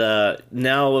 And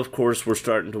now, of course, we're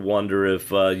starting to wonder if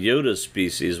Yoda's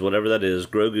species, whatever that is,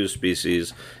 Grogu's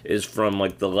species, is from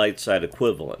like the light side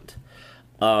equivalent.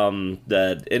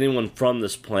 That anyone from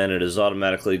this planet is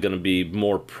automatically going to be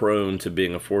more prone to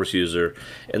being a Force user.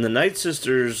 And the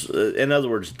Nightsisters, in other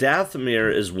words,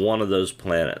 Dathomir is one of those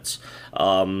planets.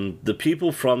 The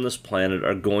people from this planet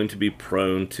are going to be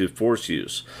prone to Force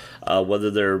use, whether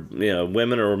they're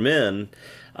women or men.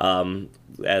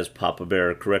 As Papa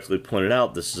Bear correctly pointed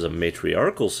out, this is a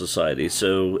matriarchal society,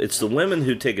 so it's the women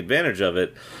who take advantage of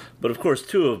it. But of course,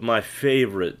 two of my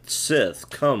favorite Sith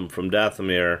come from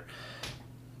Dathomir,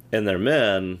 and they're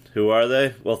men. Who are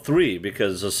they? Well, three,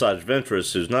 because Asajj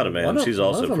Ventress, who's not a man, she's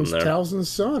also from there. Talzin's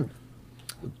son.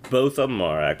 Both of them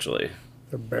are, actually.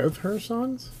 They're both her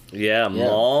sons? Yeah,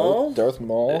 Maul. Darth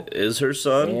Maul is her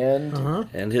son.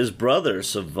 And his brother,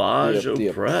 Savage the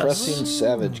Opress. oppressing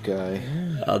savage guy.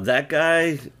 That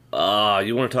guy,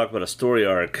 You want to talk about a story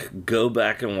arc? Go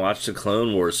back and watch the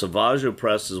Clone Wars. Savage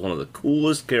Opress is one of the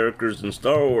coolest characters in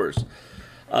Star Wars.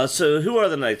 So who are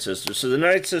the Nightsisters? So the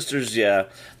Nightsisters, yeah,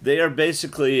 they are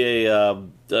basically a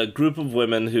group of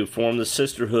women who form the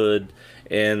sisterhood,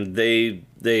 and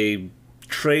they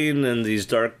train in these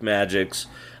dark magics.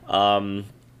 And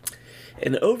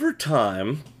over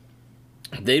time,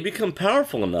 they become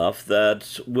powerful enough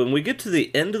that when we get to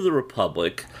the end of the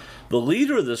Republic, the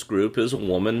leader of this group is a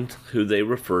woman who they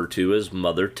refer to as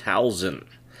Mother Talzin.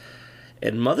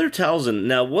 And Mother Talzin,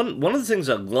 now one of the things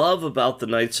I love about the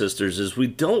Nightsisters is we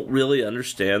don't really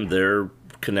understand their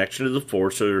connection to the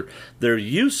Force or their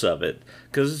use of it,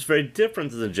 because it's very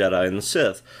different than the Jedi and the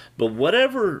Sith. But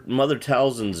whatever Mother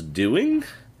Talzin's doing,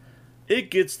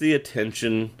 it gets the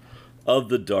attention of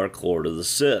the Dark Lord of the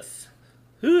Sith.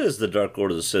 Who is the Dark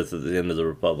Lord of the Sith at the end of the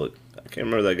Republic? I can't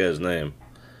remember that guy's name.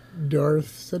 Darth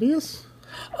Sidious?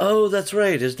 Oh, that's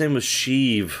right. His name was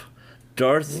Sheev.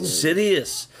 Darth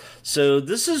Sidious. So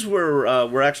this is where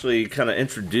we're actually kind of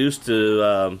introduced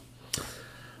to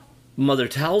Mother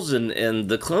Talzin and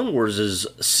the Clone Wars. Is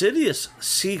Sidious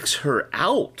seeks her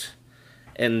out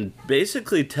and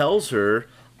basically tells her,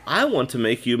 I want to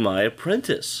make you my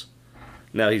apprentice.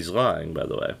 Now he's lying, by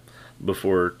the way,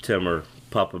 before Tim or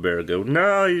Papa Bear go,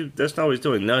 no, that's not what he's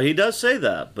doing. No, he does say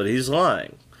that, but he's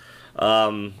lying.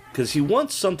 Because he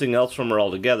wants something else from her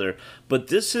altogether. But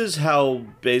this is how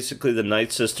basically the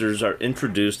Nightsisters are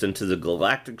introduced into the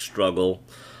galactic struggle.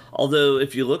 Although,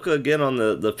 if you look again on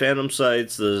the fandom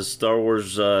sites, the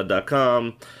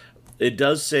StarWars.com, it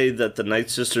does say that the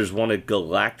Nightsisters want a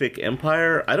galactic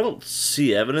empire. I don't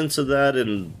see evidence of that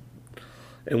in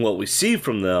what we see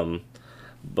from them.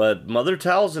 But Mother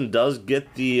Talzin does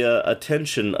get the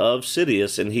attention of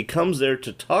Sidious, and he comes there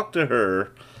to talk to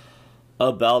her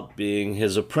about being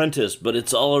his apprentice, but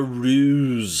it's all a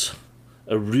ruse.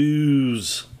 A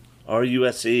ruse.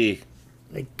 R-U-S-E.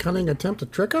 A cunning attempt to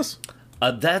trick us?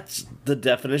 That's the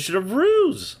definition of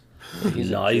ruse.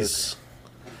 Nice.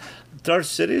 Darth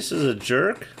Sidious is a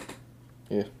jerk?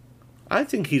 Yeah. I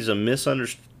think he's a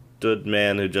misunderstood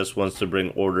man who just wants to bring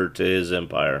order to his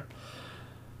empire.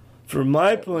 From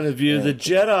my point of view, the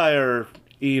Jedi are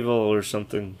evil or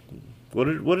something. What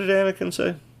did Anakin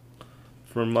say?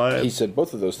 He said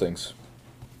both of those things.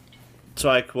 So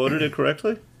I quoted it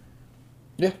correctly?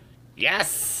 Yeah.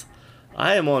 Yes!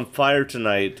 I am on fire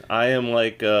tonight. I am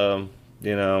like, a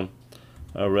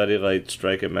ready light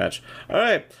strike it match.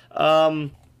 Alright.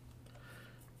 Alright,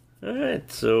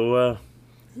 so,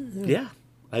 yeah.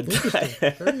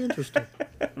 Very interesting.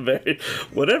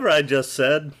 Whatever I just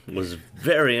said was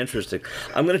very interesting.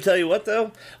 I'm going to tell you what,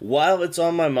 though. While it's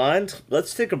on my mind,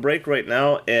 let's take a break right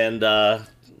now and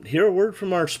hear a word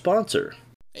from our sponsor.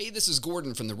 Hey, this is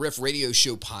Gordon from the Riff Radio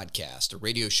Show podcast, a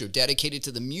radio show dedicated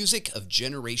to the music of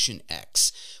Generation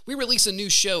X. We release a new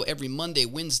show every Monday,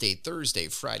 Wednesday, Thursday,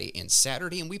 Friday, and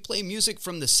Saturday, and we play music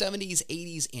from the 70s,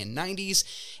 80s, and 90s,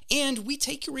 and we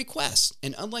take your requests.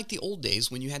 And unlike the old days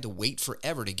when you had to wait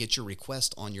forever to get your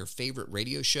request on your favorite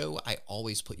radio show, I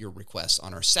always put your requests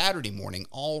on our Saturday morning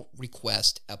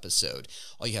all-request episode.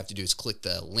 All you have to do is click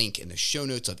the link in the show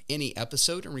notes of any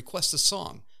episode and request a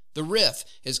song. The Riff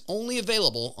is only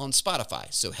available on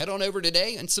Spotify, so head on over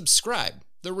today and subscribe.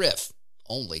 The Riff,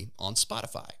 only on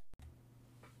Spotify.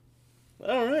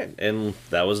 All right, and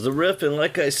that was The Riff, and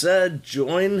like I said,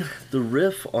 join The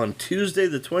Riff on Tuesday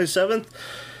the 27th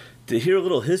to hear a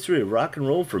little history of rock and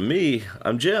roll from me.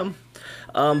 I'm Jim,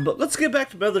 but let's get back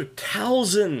to Mother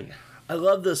Talzin. I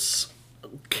love this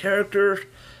character.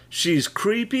 She's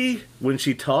creepy when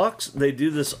she talks. They do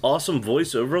this awesome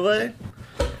voice overlay.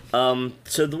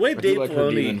 So the way Dave like Filoni,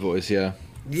 her demon voice, yeah.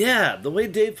 Yeah, the way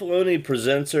Dave Filoni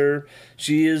presents her,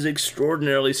 she is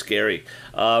extraordinarily scary.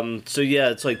 So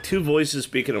yeah, it's like two voices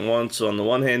speaking at once. So on the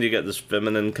one hand, you got this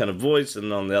feminine kind of voice,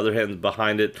 and on the other hand,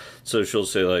 behind it, so she'll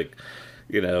say like,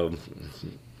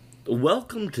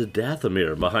 welcome to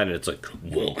Dathomir. Behind it, it's like,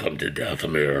 welcome to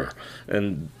Dathomir.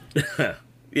 And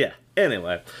yeah,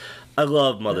 anyway, I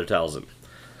love Mother Talzin.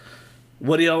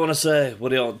 What do y'all want to say? What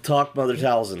do y'all talk, Mother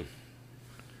Talzin?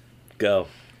 Go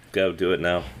do it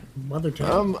now. Mother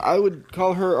Talzin. I would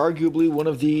call her arguably one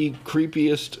of the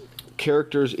creepiest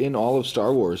characters in all of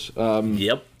Star Wars.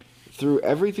 Yep. Through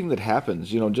everything that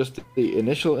happens, just the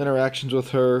initial interactions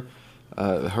with her,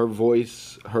 her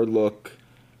voice, her look,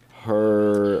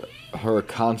 her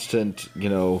constant,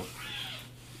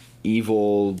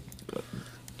 evil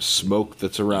smoke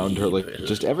that's around her, like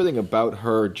just everything about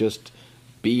her just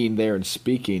being there and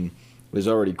speaking is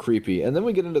already creepy. And then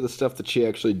we get into the stuff that she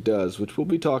actually does, which we'll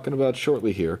be talking about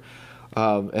shortly here.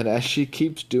 And as she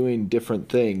keeps doing different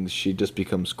things, she just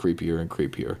becomes creepier and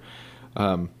creepier.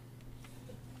 And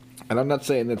I'm not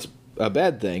saying that's a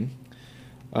bad thing,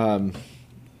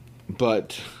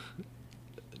 but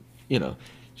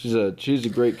she's a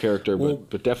great character,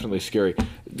 but definitely scary.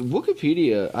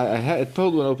 Wikipedia, I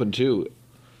pulled one open too.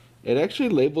 It actually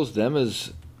labels them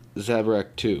as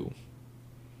Zabrak 2.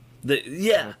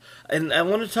 Yeah, and I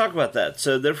want to talk about that.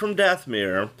 So they're from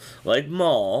Dathomir, like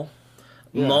Maul.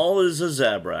 Yeah. Maul is a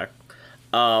Zabrak.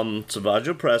 Savage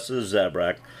Opress is a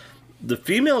Zabrak. The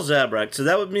female Zabrak, so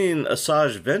that would mean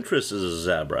Asajj Ventress is a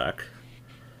Zabrak.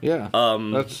 Yeah,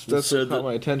 that's what caught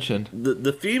my attention.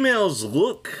 The females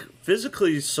look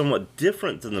physically somewhat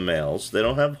different than the males. They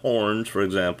don't have horns, for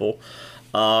example.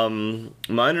 My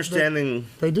understanding...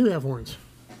 They do have horns.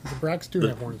 The Bracks do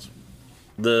have horns.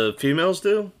 The females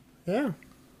do? Yeah.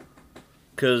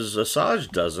 Because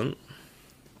Asajj doesn't.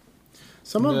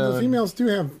 Some of the females do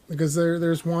have, because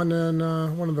there's one in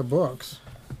one of the books.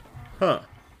 Huh.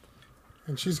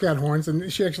 And she's got horns,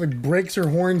 and she actually breaks her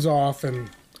horns off and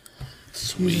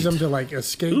uses them to, like,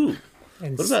 escape. Ooh.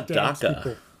 And what about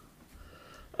Daka?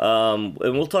 And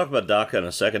we'll talk about Daka in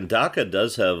a second. Daka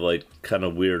does have, like, kind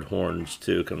of weird horns,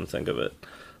 too, come to think of it.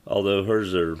 Although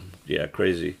hers are,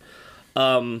 crazy.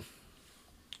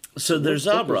 So there's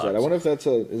Zabrak. I wonder if that's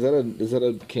is that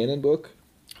a canon book?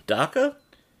 Daka?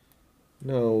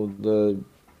 No, the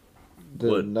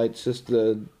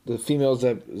Nightsisters, the female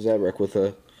Zabrak with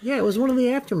a... Yeah, it was one of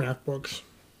the Aftermath books.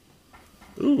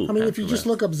 Ooh, I mean, if you just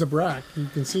look up Zabrak, you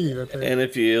can see that. And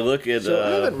if you look at... So I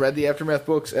haven't read the Aftermath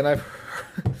books, and I've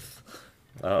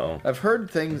heard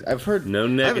things... I haven't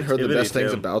heard the best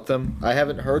things about them. I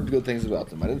haven't heard good things about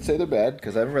them. I didn't say they're bad,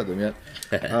 because I haven't read them yet.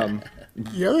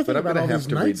 The other thing about all these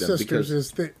Nightsisters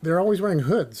is that they're always wearing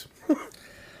hoods.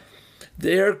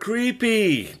 They're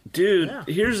creepy. Dude,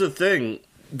 Here's the thing.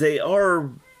 They are...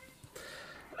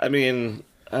 I mean,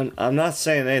 I'm not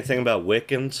saying anything about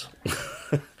Wiccans,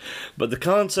 but the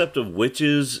concept of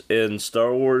witches in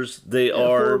Star Wars, they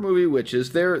are... horror movie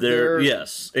witches. They're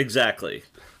yes, exactly.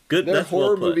 Good. They're that's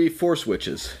horror well movie force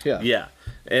witches. Yeah. Yeah.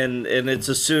 And it's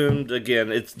assumed, again,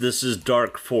 this is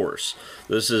dark force.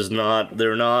 This is not...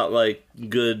 They're not like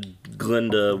good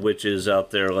Glinda witches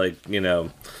out there, like,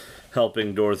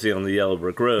 helping Dorothy on the Yellow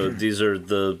Brick Road. These are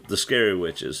the scary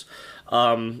witches.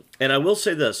 And I will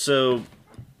say this. So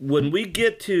when we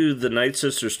get to the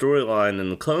Nightsisters storyline in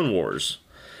the Clone Wars,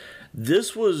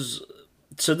 this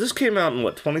came out in,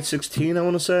 2016, I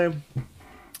want to say?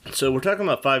 So we're talking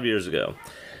about 5 years ago.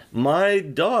 My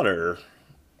daughter,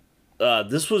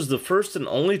 this was the first and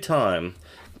only time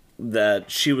that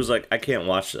she was like, I can't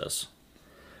watch this,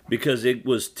 because it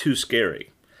was too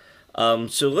scary.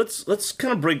 So let's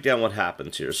kind of break down what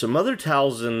happens here. So Mother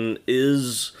Talzin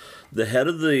is the head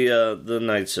of the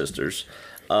Nightsisters.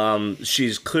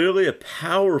 She's clearly a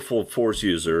powerful Force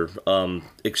user,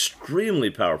 extremely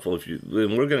powerful.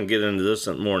 And we're going to get into this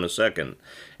more in a second.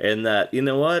 And that, you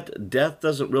know what, death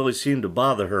doesn't really seem to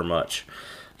bother her much.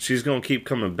 She's going to keep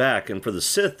coming back. And for the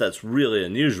Sith, that's really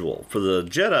unusual. For the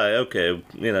Jedi, okay,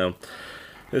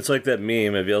 it's like that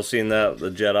meme. Have y'all seen that? The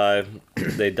Jedi,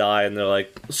 they die and they're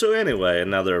like, so anyway,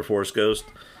 and now they're a Force ghost.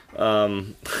 But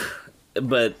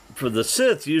for the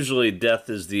Sith, usually death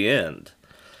is the end.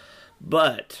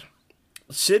 But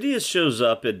Sidious shows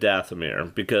up at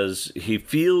Dathomir because he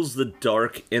feels the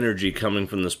dark energy coming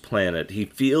from this planet. He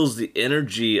feels the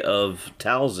energy of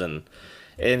Talzin.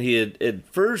 And he at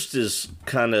first is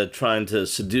kind of trying to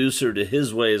seduce her to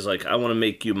his ways, like, I want to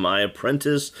make you my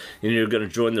apprentice, and you're going to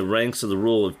join the ranks of the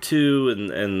Rule of Two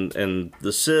and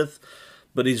the Sith.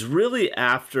 But he's really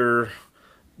after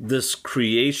this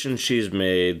creation she's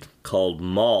made called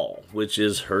Maul, which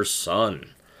is her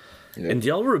son. Yep. And do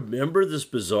y'all remember this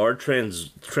bizarre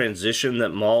transition that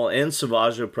Maul and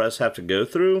Savage Opress have to go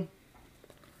through?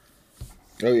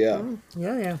 Oh, yeah.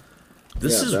 Yeah.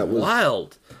 This is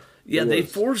wild. Yeah, they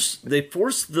force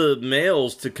the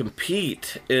males to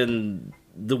compete, and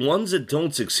the ones that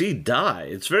don't succeed die.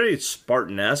 It's very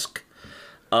Spartan-esque,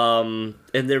 and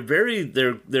they're very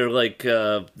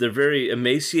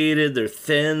emaciated. They're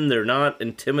thin. They're not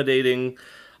intimidating,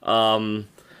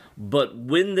 but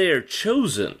when they are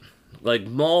chosen, like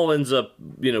Maul ends up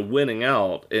winning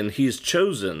out, and he's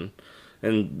chosen,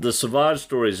 and the Savage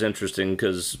story is interesting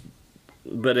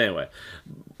but anyway,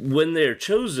 when they're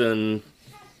chosen,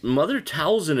 Mother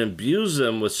Talzin imbues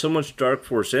them with so much Dark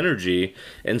Force energy,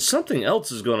 and something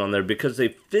else is going on there because they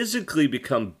physically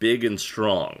become big and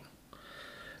strong.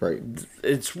 Right.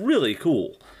 It's really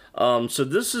cool. So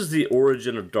this is the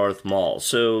origin of Darth Maul.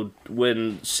 So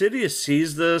when Sidious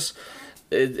sees this,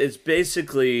 it's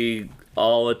basically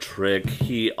all a trick.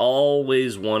 He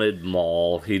always wanted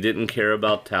Maul. He didn't care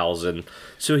about Talzin.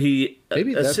 So he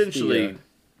Maybe that's essentially...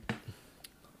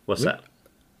 What's that?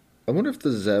 I wonder if the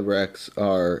Zabraks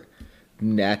are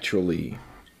naturally,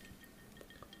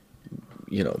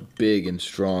 big and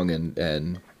strong and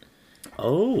and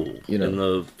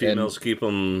the females keep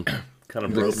them kind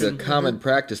of broken. The common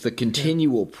practice, the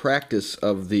continual practice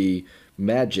of the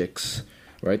magics,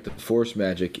 right? The Force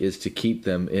magic is to keep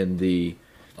them in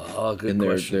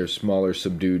their smaller,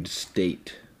 subdued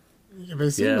state. Yeah,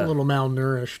 they seem a little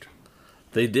malnourished.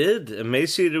 They did.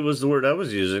 Emaciated was the word I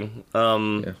was using.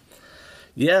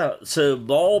 Yeah, so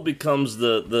Maul becomes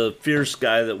the fierce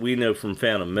guy that we know from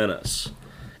Phantom Menace.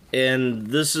 And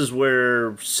this is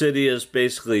where Sidious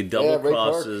basically double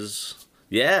crosses.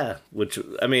 Yeah, which,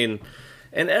 I mean,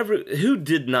 and who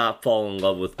did not fall in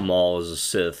love with Maul as a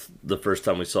Sith the first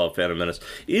time we saw Phantom Menace?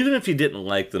 Even if you didn't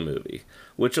like the movie,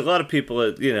 which a lot of people,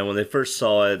 when they first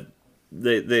saw it,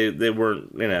 they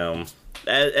weren't,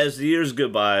 as the years go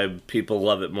by, people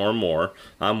love it more and more.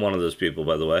 I'm one of those people,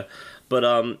 by the way.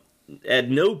 But at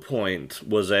no point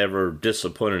was I ever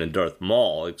disappointed in Darth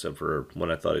Maul, except for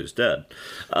when I thought he was dead.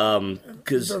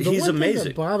 Because he's amazing. Thing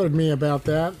that bothered me about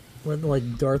that, with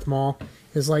like Darth Maul,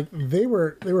 is like they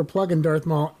were plugging Darth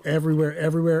Maul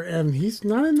everywhere, and he's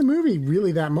not in the movie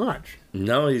really that much.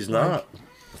 No, he's not.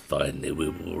 Finally, we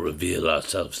will reveal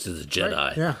ourselves to the Jedi.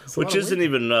 Right. Yeah, which isn't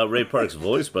even Ray Park's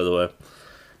voice, by the way.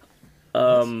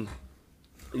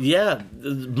 Yeah,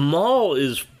 Maul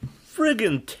is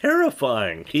friggin'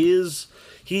 terrifying. He is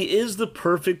the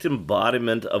perfect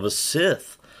embodiment of a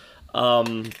Sith.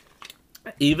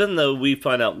 Even though we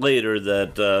find out later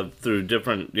that through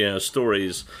different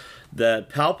stories that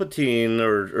Palpatine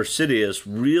or Sidious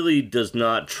really does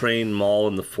not train Maul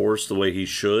in the Force the way he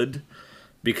should,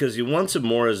 because he wants him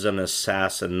more as an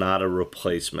assassin, not a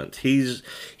replacement. He's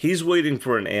waiting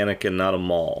for an Anakin, not a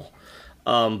Maul.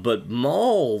 But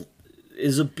Maul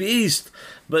is a beast.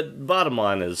 But bottom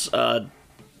line is,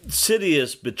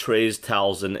 Sidious betrays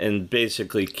Talzin and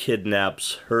basically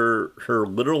kidnaps her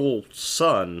literal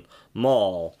son,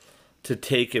 Maul, to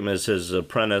take him as his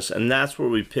apprentice. And that's where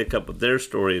we pick up with their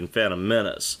story in Phantom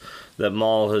Menace. That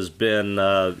Maul has been,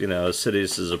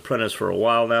 Sidious's apprentice for a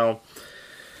while now.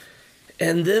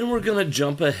 And then we're going to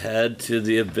jump ahead to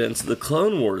the events of the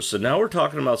Clone Wars. So now we're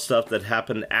talking about stuff that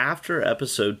happened after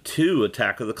Episode 2,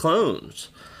 Attack of the Clones.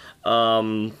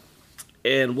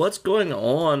 And what's going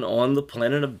on the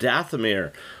planet of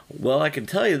Dathomir? Well, I can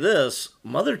tell you this.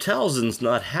 Mother Talzin's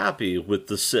not happy with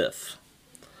the Sith.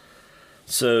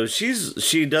 So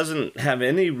she doesn't have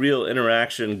any real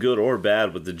interaction, good or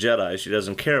bad, with the Jedi. She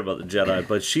doesn't care about the Jedi,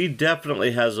 but she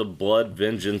definitely has a blood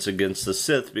vengeance against the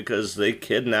Sith because they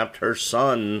kidnapped her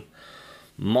son,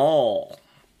 Maul,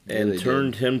 and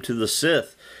turned him to the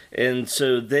Sith. And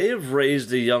so they have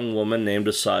raised a young woman named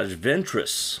Asajj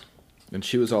Ventress. And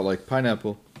she was all like,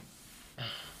 pineapple.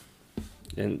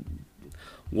 And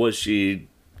was she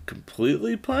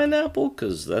completely pineapple?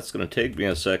 Because that's going to take me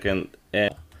a second.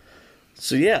 And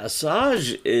so yeah,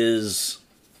 Asajj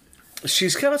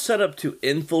she's kind of set up to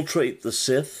infiltrate the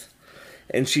Sith,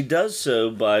 and she does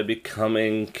so by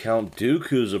becoming Count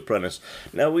Dooku's apprentice.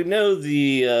 Now we know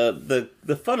the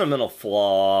fundamental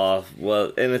flaw,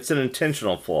 well, and it's an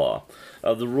intentional flaw,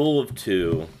 of the rule of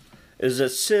two, is that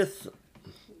Sith,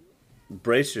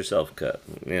 brace yourself,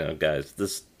 guys,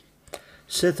 this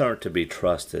Sith aren't to be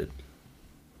trusted.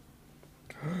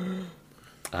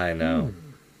 I know,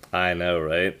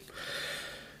 right?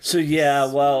 So yeah,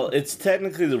 while it's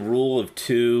technically the rule of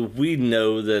two, we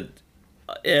know that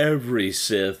every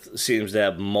Sith seems to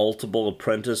have multiple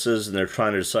apprentices, and they're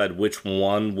trying to decide which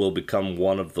one will become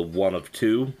one of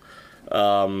two.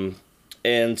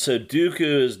 And so Dooku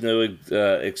is no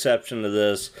exception to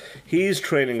this. He's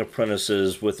training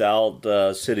apprentices without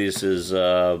Sidious's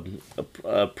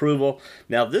approval.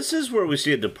 Now, this is where we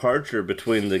see a departure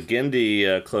between the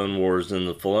Genndy Clone Wars and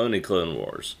the Filoni Clone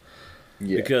Wars.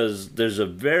 Yeah. Because there's a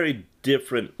very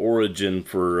different origin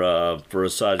for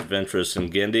Asajj Ventress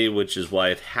and Genndy, which is why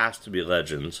it has to be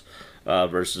Legends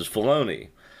versus Filoni.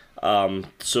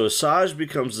 So Asajj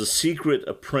becomes the secret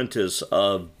apprentice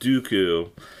of Dooku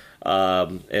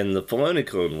in the Filoni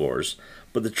Clone Wars.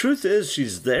 But the truth is,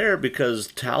 she's there because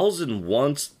Talzin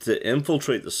wants to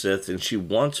infiltrate the Sith, and she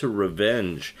wants her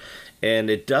revenge. And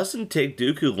it doesn't take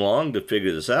Dooku long to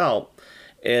figure this out.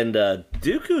 And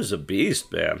Dooku is a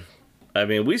beast, man. I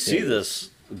mean, we see this,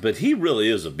 but he really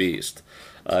is a beast.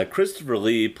 Christopher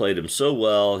Lee played him so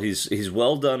well. He's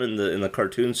well done in the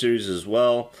cartoon series as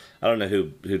well. I don't know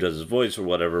who does his voice or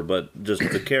whatever, but just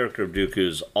the character of Dooku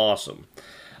is awesome.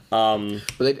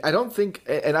 But I don't think,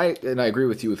 and I agree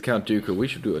with you with Count Dooku. We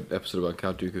should do an episode about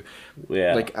Count Dooku.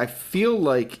 Yeah. Like, I feel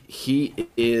like he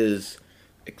is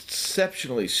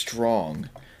exceptionally strong.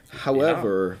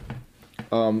 However,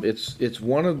 it's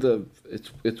one of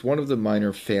the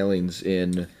minor failings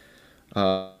in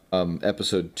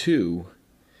episode 2.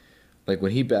 Like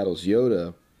when he battles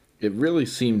Yoda, it really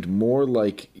seemed more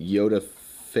like Yoda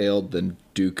failed than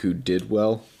Dooku did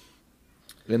well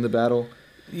in the battle.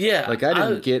 Yeah, like I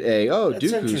didn't get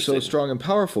Dooku's so interesting. strong and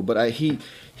powerful, but he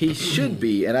should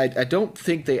be, and I don't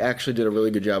think they actually did a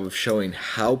really good job of showing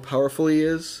how powerful he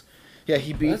is. Yeah,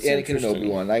 he beat That's Anakin and interesting.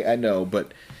 Obi-Wan. I know,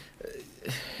 but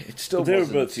it still They were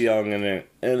wasn't. both young and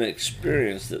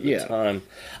inexperienced at the Yeah. time.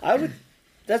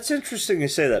 That's interesting you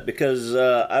say that, because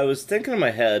I was thinking in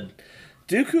my head,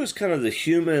 Dooku is kind of the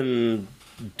human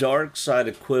dark side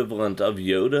equivalent of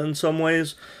Yoda in some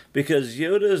ways, because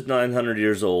Yoda is 900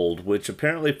 years old, which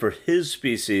apparently for his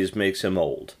species makes him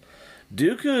old.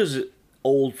 Dooku is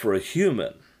old for a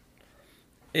human.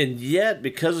 And yet,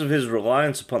 because of his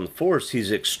reliance upon the Force,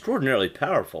 he's extraordinarily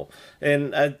powerful.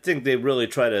 And I think they really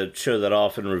try to show that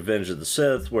off in Revenge of the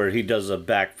Sith, where he does a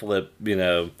backflip,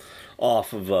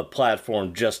 off of a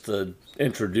platform just to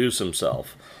introduce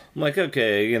himself. I'm like,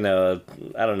 okay, I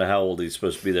don't know how old he's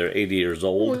supposed to be there, 80 years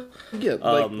old. Yeah,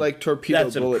 like Torpedo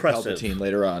that's Bullet impressive. Palpatine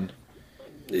later on.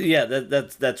 Yeah,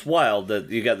 that's wild that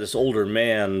you got this older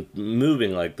man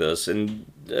moving like this. And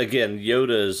again,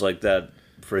 Yoda is like that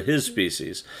for his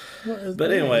species. Well,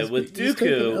 But anyway, with he's taking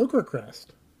Dooku... Ochre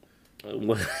Crest.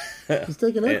 He's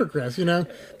taking Ochre Crest.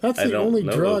 That's I the don't only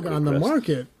know drug Ochre on the Crest.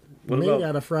 market What made about-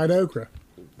 out of fried okra.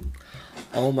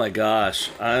 Oh my gosh,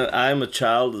 I'm a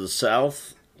child of the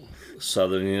South,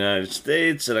 Southern United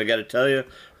States, and I got to tell you,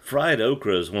 fried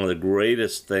okra is one of the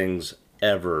greatest things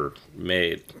ever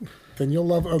made. Then you'll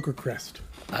love Ochre Crest.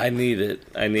 I need it.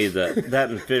 I need that. That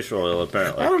and fish oil,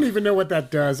 apparently. I don't even know what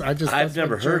that does. I've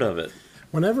never heard of it.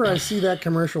 Whenever I see that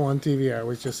commercial on TV, I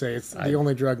always just say it's the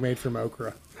only drug made from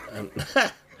okra.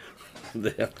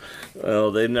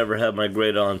 Well, they never had my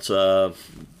great aunt's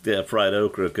fried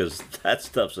okra, because that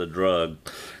stuff's a drug,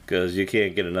 because you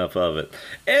can't get enough of it.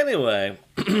 Anyway,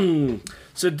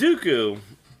 so Dooku,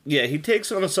 yeah, he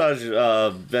takes on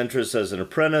Asajj Ventress as an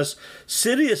apprentice.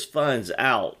 Sidious finds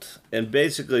out and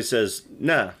basically says,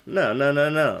 no,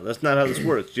 that's not how this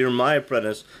works. You're my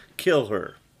apprentice. Kill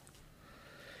her.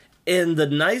 And the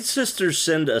Nightsisters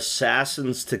send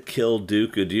assassins to kill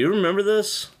Dooku. Do you remember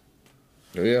this?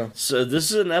 Oh yeah. So this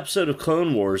is an episode of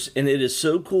Clone Wars, and it is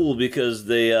so cool because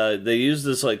they use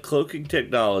this like cloaking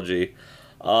technology,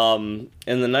 and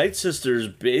the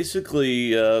Nightsisters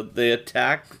basically they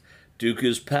attack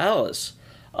Dooku's palace.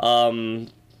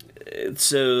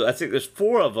 So I think there's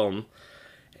 4 of them.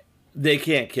 They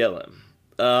can't kill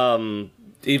him,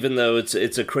 even though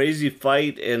it's a crazy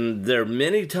fight, and there are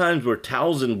many times where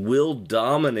Talzin will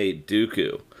dominate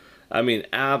Dooku. I mean,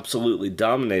 absolutely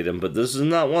dominate him, but this is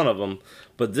not one of them.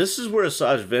 But this is where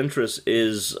Asajj Ventress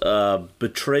is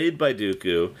betrayed by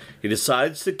Dooku. He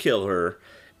decides to kill her,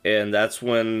 and that's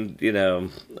when,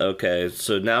 okay,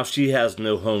 so now she has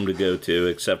no home to go to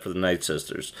except for the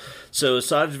Nightsisters. So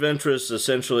Asajj Ventress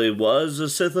essentially was a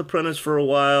Sith apprentice for a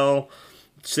while.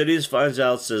 Sidious finds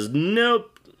out, says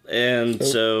nope, and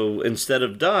so instead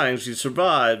of dying, she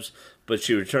survives, but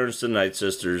she returns to the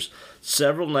Nightsisters.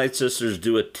 Several Nightsisters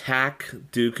do attack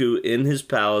Dooku in his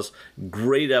palace.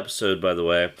 Great episode, by the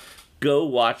way. Go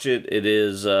watch it. It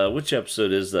is, which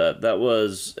episode is that?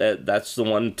 That's the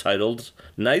one titled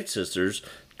Nightsisters,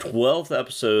 12th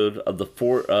episode of the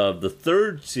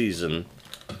 3rd season.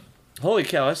 Holy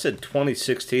cow, I said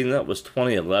 2016. That was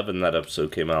 2011 that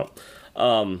episode came out.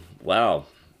 Wow.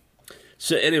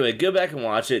 So anyway, go back and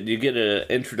watch it. You get an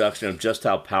introduction of just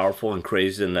how powerful and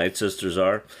crazy the Nightsisters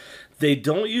are. They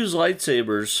don't use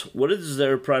lightsabers. What is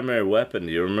their primary weapon?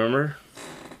 Do you remember?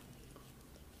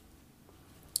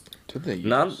 Did they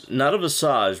use? Not of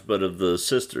Asajj, but of the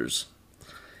sisters.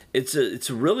 It's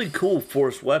a really cool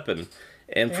Force weapon,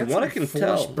 and from what I can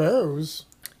tell, bows.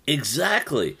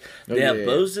 exactly, they have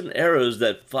bows and arrows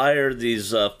that fire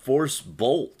these Force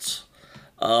bolts.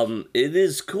 It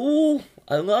is cool.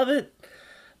 I love it.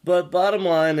 But bottom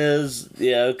line is,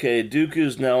 yeah, okay,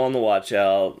 Dooku's now on the watch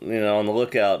out, on the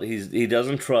lookout. He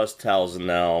doesn't trust Talzin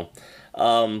now.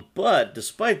 But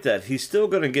despite that, he's still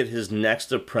going to get his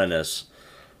next apprentice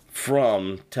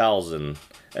from Talzin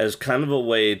as kind of a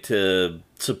way to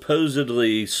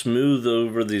supposedly smooth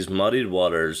over these muddied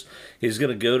waters. He's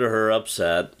going to go to her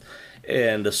upset.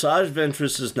 And Asajj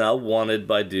Ventress is now wanted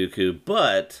by Dooku,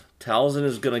 but Talzin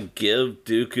is going to give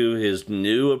Dooku his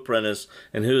new apprentice.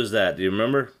 And who is that? Do you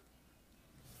remember?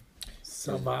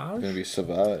 Savage? Gonna be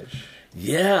Savage.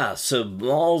 Yeah, so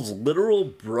Maul's literal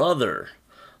brother,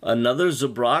 another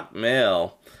Zabrak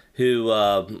male, who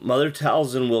Mother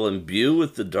Talzin will imbue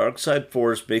with the dark side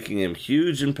force, making him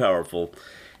huge and powerful.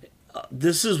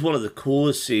 This is one of the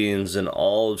coolest scenes in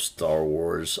all of Star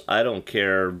Wars. I don't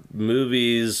care,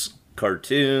 movies,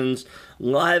 cartoons,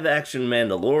 live-action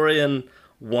Mandalorian.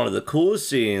 One of the coolest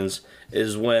scenes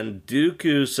is when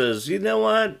Dooku says, you know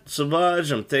what,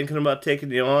 Savage, I'm thinking about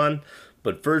taking you on,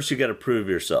 but first you got to prove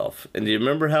yourself. And do you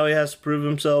remember how he has to prove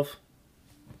himself?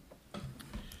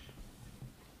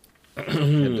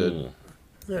 The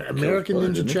American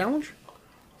Ninja Challenge?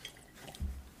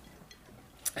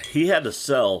 He had to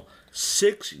sell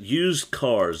 6 used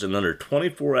cars in under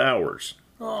 24 hours.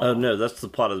 Oh, no, that's the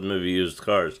plot of the movie Used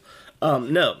Cars.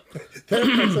 No.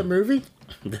 That's a movie?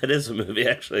 That is a movie,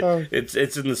 actually.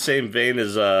 It's in the same vein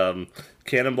as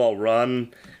Cannonball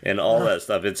Run and all that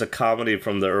stuff. It's a comedy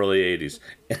from the early 80s.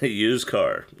 A used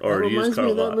car, or a used car lot. Reminds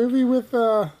me of that movie with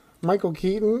Michael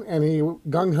Keaton and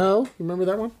Gung Ho. You remember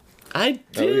that one? I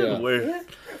do, where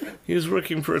he was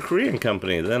working for a Korean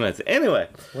company then, I think. Anyway.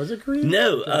 Was it Korean?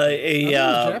 No, it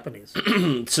was Japanese.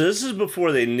 So this is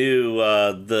before they knew,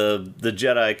 the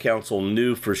Jedi Council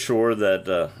knew for sure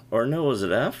that, or no, was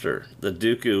it after? That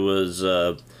Dooku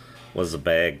was a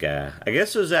bad guy. I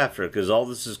guess it was after, because all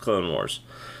this is Clone Wars.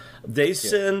 They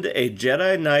send a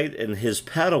Jedi Knight and his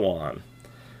Padawan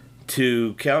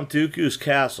to Count Dooku's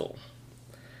castle.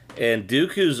 And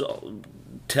Dooku's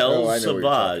tells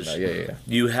Savage,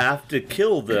 you have to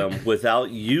kill them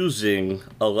without using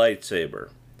a lightsaber.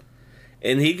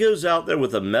 And he goes out there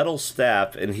with a metal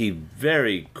staff, and he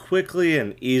very quickly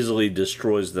and easily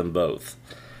destroys them both.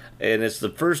 And it's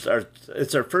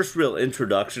our first real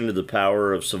introduction to the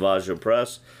power of Savage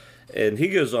Opress. And he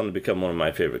goes on to become one of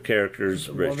my favorite characters.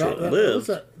 Very short-lived.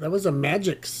 That was a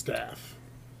magic staff.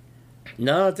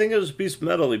 No, I think it was a piece of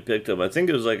metal he picked up. I think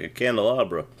it was like a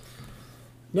candelabra.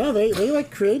 No, they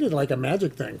like created like a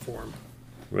magic thing for him.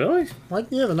 Really? Like,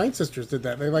 yeah, the Nightsisters did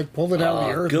that. They like pulled it out of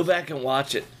the earth. Go back and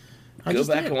watch it. Go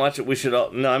back and watch it. We should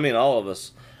all... No, I mean all of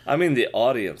us. I mean the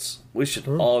audience. We should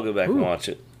all go back and watch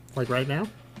it. Like right now?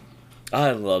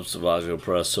 I love Savage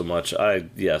Opress so much.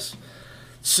 Yes.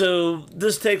 So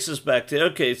this takes us back to...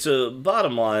 Okay, so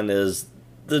bottom line is...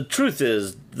 The truth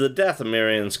is, the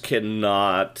Dathomirians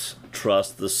cannot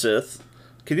trust the Sith.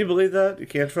 Can you believe that? You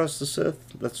can't trust the Sith?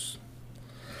 That's...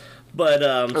 But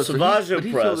Savage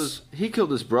Opress... He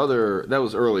killed his brother. That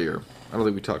was earlier. I don't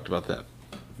think we talked about that.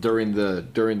 During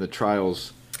the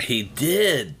trials... He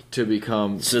did. To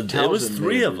become... So there was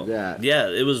 3 of them. That. Yeah,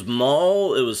 it was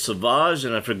Maul, it was Savage,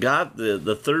 and I forgot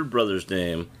the third brother's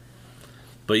name.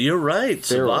 But you're right.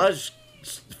 Savage...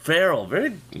 Farrell.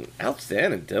 Very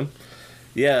outstanding, Tim.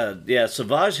 Yeah,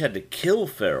 Savage had to kill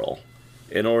Farrell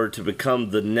in order to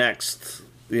become the next,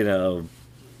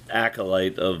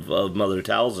 acolyte of Mother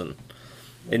Talzin.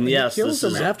 And yes, he kills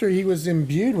him after he was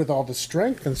imbued with all the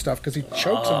strength and stuff because he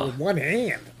chokes him with one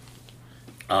hand.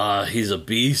 He's a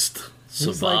beast.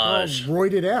 He's like all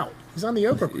roided out. He's on the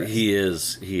Oprah. He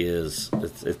is.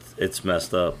 It's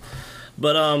messed up.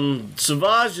 But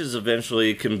Savage is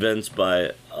eventually convinced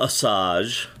by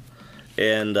Asajj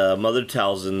and Mother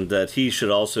Talzin that he should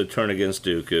also turn against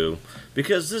Dooku,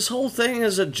 because this whole thing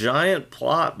is a giant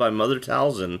plot by Mother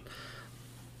Talzin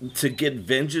to get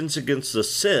vengeance against the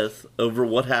Sith over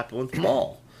what happened with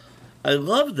Maul. I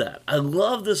love that. I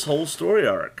love this whole story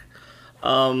arc.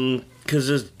 Because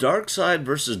it's dark side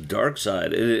versus dark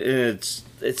side. It's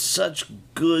such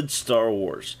good Star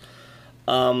Wars.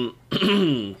 So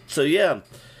yeah,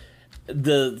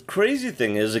 the crazy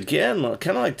thing is, again,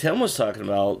 kind of like Tim was talking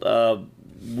about,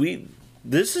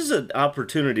 this is an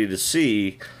opportunity to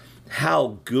see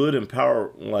how good and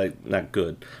not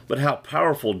good, but how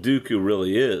powerful Dooku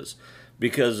really is.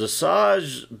 Because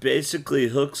Asajj basically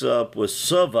hooks up with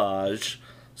Savage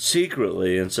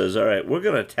secretly and says, all right, we're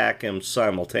going to attack him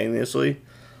simultaneously.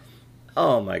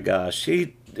 Oh my gosh,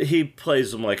 he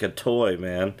plays him like a toy,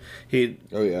 man.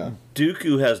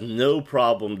 Dooku has no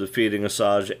problem defeating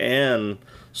Asajj and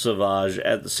Savage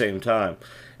at the same time.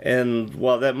 And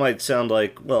while that might sound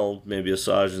like, well, maybe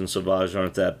Asajj and Savage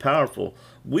aren't that powerful,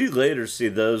 we later see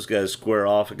those guys square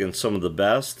off against some of the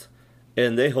best,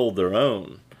 and they hold their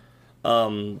own.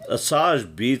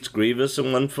 Asajj beats Grievous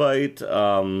in one fight,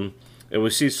 and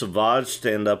we see Savage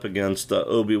stand up against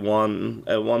Obi-Wan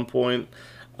at one point.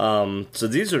 So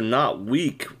these are not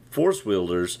weak Force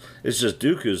wielders. It's just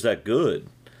Dooku's that good.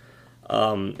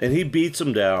 And he beats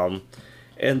him down.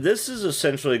 And this is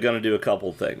essentially going to do a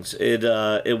couple things.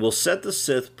 It will set the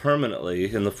Sith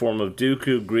permanently in the form of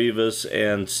Dooku, Grievous,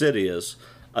 and Sidious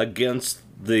against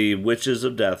the witches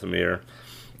of Dathomir.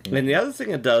 And the other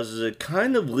thing it does is it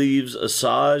kind of leaves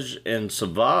Asajj and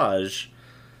Savage,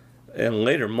 and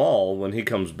later Maul, when he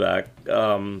comes back,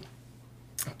 kind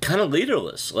of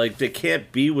leaderless. Like, they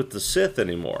can't be with the Sith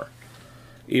anymore,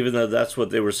 even though that's what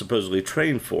they were supposedly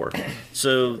trained for.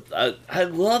 So I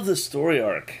love the story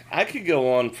arc. I could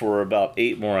go on for about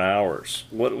 8 more hours.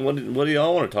 What do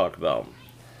y'all want to talk about?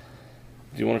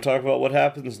 Do you want to talk about what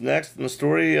happens next in the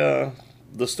story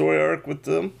arc with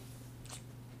them?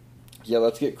 Yeah,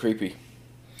 let's get creepy.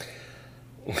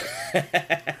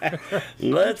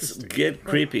 Let's get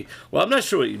creepy. Well, I'm not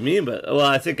sure what you mean by... Well,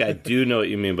 I think I do know what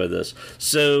you mean by this.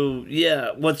 So,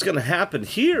 yeah, what's going to happen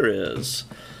here is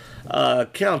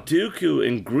Count Dooku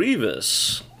and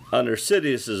Grievous, under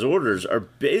Sidious's orders, are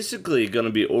basically going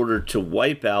to be ordered to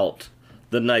wipe out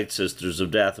the Nightsisters of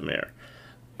Dathomir.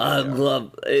 I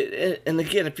love it. And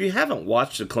again, if you haven't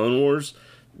watched the Clone Wars,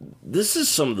 this is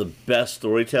some of the best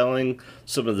storytelling.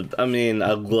 I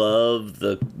love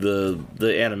the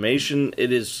animation.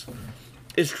 It's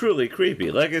truly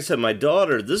creepy. Like I said, my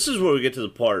daughter, this is where we get to the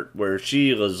part where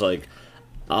she was like,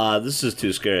 this is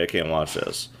too scary, I can't watch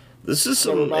this. This is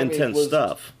some intense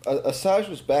stuff. Asajj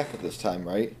was back at this time,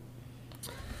 right?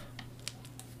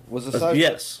 Was Asajj?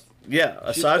 Yes. Yeah,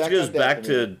 Asajj goes back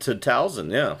to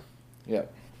Talzin, yeah. Yeah.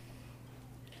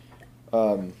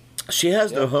 She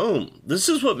has no home. This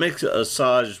is what makes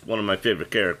Asajj one of my favorite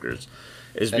characters,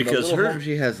 is because the little home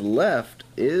she has left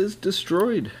is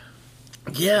destroyed.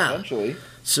 Yeah. Essentially.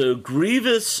 So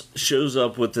Grievous shows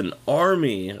up with an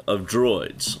army of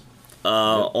droids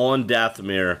on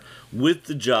Dathomir with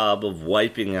the job of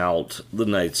wiping out the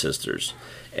Nightsisters,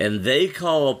 and they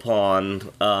call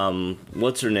upon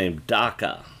what's her name,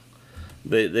 Daka.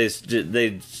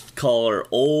 They call her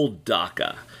Old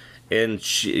Daka.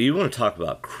 And you want to talk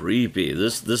about creepy.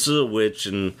 This is a witch,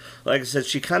 and like I said,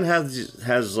 she kind of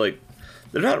has like,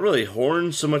 they're not really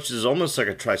horns so much as almost like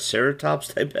a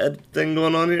Triceratops type head thing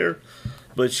going on here.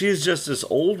 But she's just this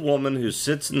old woman who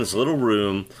sits in this little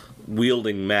room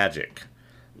wielding magic,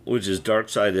 which is dark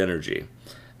side energy.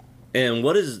 And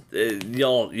what is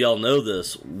y'all know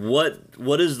this?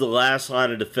 What is the last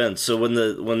line of defense? So when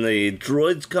the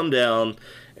droids come down,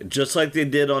 just like they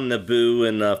did on Naboo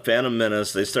and Phantom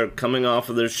Menace, they start coming off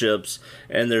of their ships,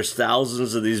 and there's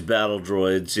thousands of these battle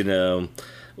droids. You know,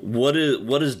 what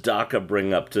does Daka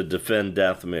bring up to defend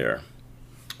Dathomir?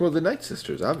 Well, the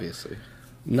Nightsisters, obviously.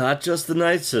 Not just the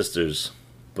Nightsisters,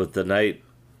 but the Night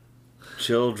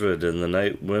Children and the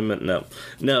Night Women.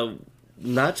 No,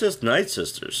 not just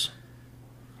Nightsisters.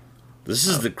 This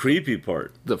is the creepy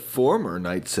part. The former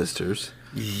Nightsisters.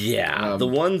 Yeah, the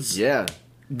ones. Yeah.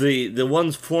 The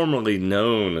ones formerly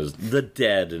known as the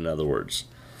dead, in other words.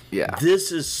 Yeah.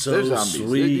 This is so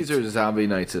sweet. These are zombie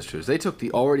Nightsisters. They took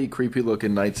the already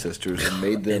creepy-looking Nightsisters and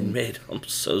made them... made them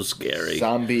so scary.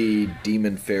 Zombie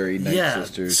demon fairy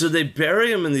Nightsisters. Yeah, so they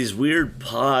bury them in these weird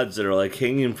pods that are like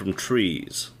hanging from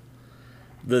trees.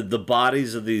 The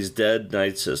bodies of these dead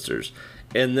Nightsisters.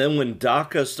 And then when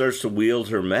Daka starts to wield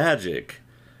her magic,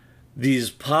 these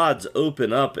pods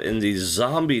open up and these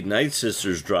zombie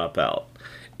Nightsisters drop out.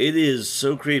 It is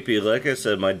so creepy. Like I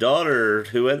said, my daughter,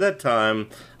 who at that time,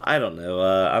 I don't know,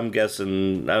 I'm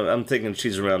thinking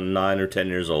she's around 9 or 10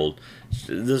 years old.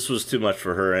 This was too much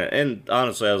for her. And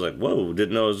honestly, I was like, whoa,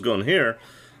 didn't know it was going here.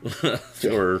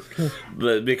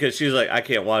 But because she's like, I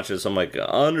can't watch this. I'm like,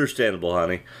 understandable,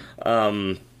 honey.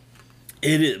 But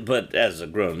as a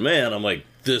grown man, I'm like,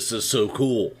 this is so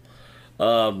cool.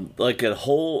 Like a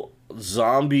whole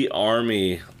zombie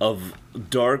army of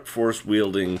dark force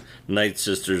wielding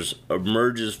Nightsisters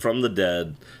emerges from the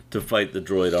dead to fight the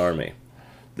droid army.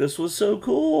 This was so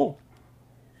cool.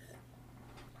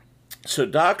 So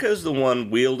Daka is the one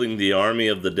wielding the army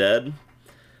of the dead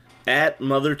at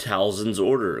Mother Talzin's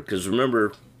order, because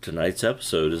remember, tonight's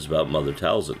episode is about Mother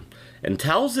Talzin. And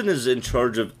Talzin is in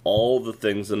charge of all the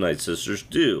things the Nightsisters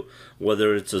do,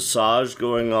 whether it's Asajj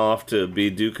going off to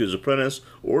be Dooku's apprentice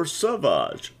or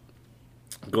Savage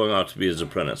going off to be his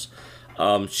apprentice.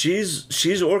 She's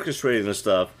orchestrating this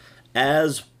stuff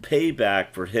as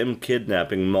payback for him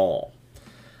kidnapping Maul.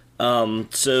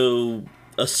 So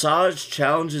Asajj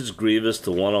challenges Grievous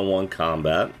to one-on-one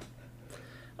combat.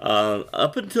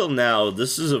 Up until now,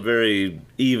 this is a very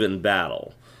even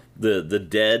battle. The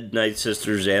dead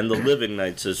Nightsisters and the living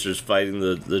Nightsisters fighting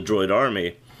the droid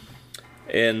army.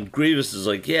 And Grievous is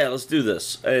like, yeah, let's do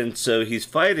this. And so he's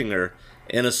fighting her,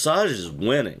 and Asajj is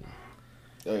winning.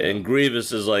 Oh, yeah. And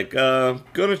Grievous is like,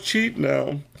 gonna cheat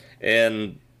now.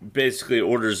 And basically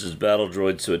orders his battle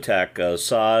droids to attack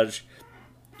Asajj.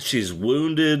 She's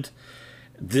wounded.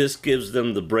 this gives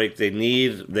them the break they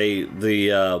need.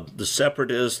 The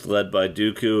Separatists, led by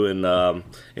Dooku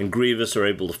and Grievous, are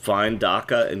able to find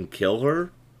Daka and kill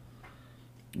her,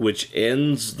 which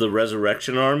ends the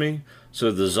Resurrection Army. So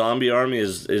the zombie army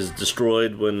is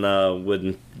destroyed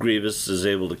when Grievous is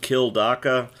able to kill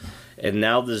Daka, and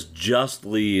now this just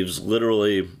leaves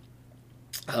literally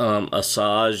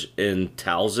Asajj and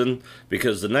Talzin,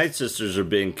 because the Nightsisters are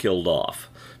being killed off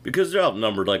because they're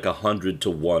outnumbered like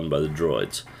 100-1 by the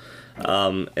droids,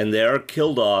 and they are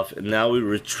killed off. And now we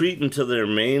retreat into their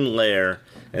main lair,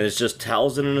 and it's just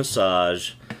Talzin and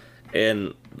Asajj,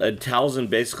 and Talzin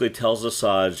basically tells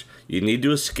Asajj, "You need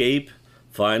to escape."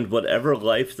 Find whatever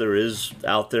life there is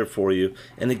out there for you.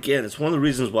 And again, it's one of the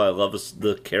reasons why I love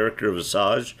the character of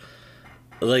Asajj.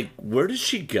 Like, where does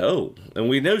she go? And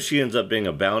we know she ends up being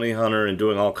a bounty hunter and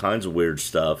doing all kinds of weird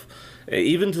stuff.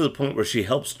 Even to the point where she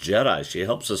helps Jedi. She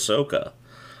helps Ahsoka.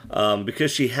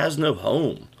 Because she has no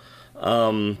home.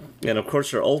 And of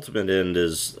course her ultimate end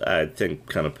is, I think,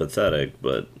 kind of pathetic.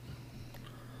 But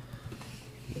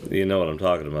you know what I'm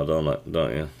talking about,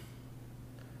 don't you?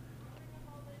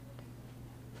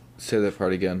 Say that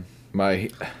part again.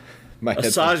 My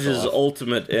Asajj's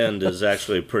ultimate end is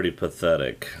actually pretty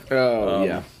pathetic. Oh,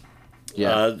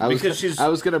 yeah. I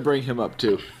was gonna bring him up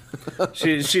too.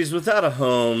 she's without a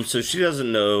home, so she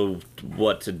doesn't know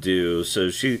what to do. So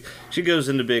she goes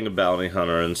into being a bounty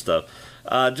hunter and stuff.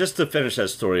 Just to finish that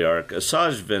story arc,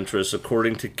 Asajj Ventress,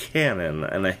 according to canon,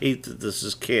 and I hate that this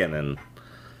is canon,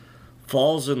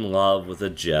 falls in love with a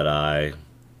Jedi.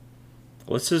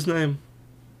 What's his name?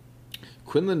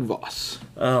 Quinlan Vos.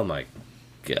 Oh my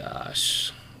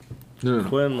gosh. No.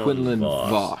 Quinlan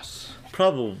Vos.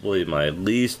 Probably my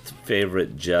least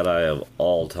favorite Jedi of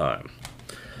all time.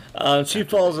 She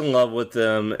falls in love with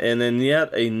him, and in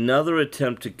yet another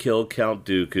attempt to kill Count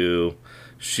Dooku,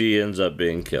 she ends up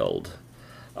being killed.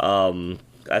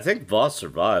 I think Vos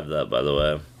survived that, by the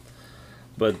way.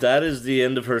 But that is the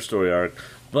end of her story arc.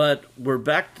 But we're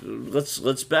back.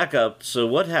 Let's back up. So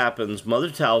what happens? Mother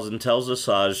Talzin tells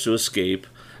Asajj to escape.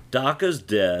 Daka's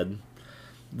dead.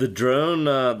 The drone,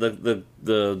 the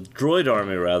droid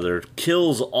army rather,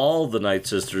 kills all the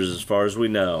Nightsisters as far as we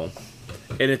know,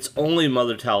 and it's only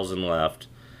Mother Talzin left.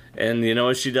 And you know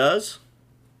what she does?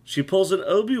 She pulls an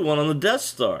Obi-Wan on the Death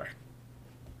Star.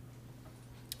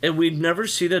 And we've never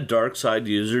seen a dark side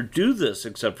user do this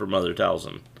except for Mother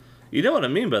Talzin. You know what I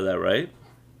mean by that, right?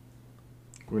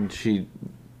 When she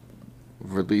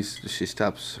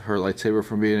stops her lightsaber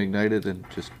from being ignited and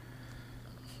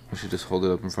she just hold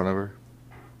it up in front of her.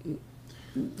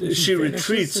 She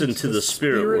retreats into the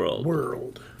spirit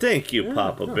world. Thank you,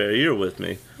 Papa Bear. You're with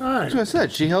me. That's what I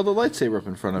said. She held a lightsaber up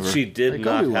in front of her. She did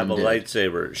not have a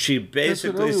lightsaber. She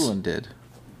basically... That's what Obi-Wan did.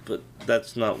 But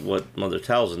that's not what Mother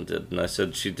Talzin did. And I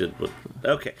said she did what...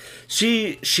 Okay.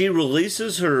 She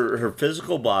releases her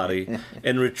physical body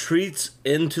and retreats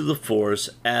into the Force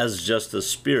as just a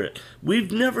spirit.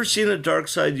 We've never seen a dark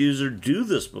side user do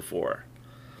this before.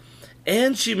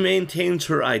 And she maintains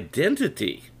her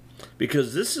identity.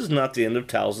 Because this is not the end of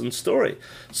Talzin's story.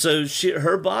 So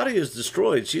her body is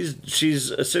destroyed. She's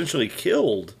essentially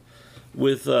killed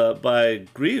by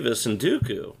Grievous and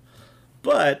Dooku.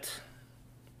 But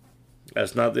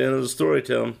that's not the end of the story,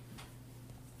 Tim.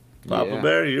 Papa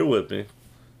Bear, you're with me.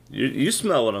 You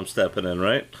smell what I'm stepping in,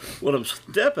 right? What I'm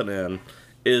stepping in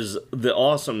is the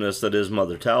awesomeness that is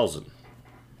Mother Talzin.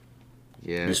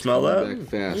 Yeah, you smell that? Back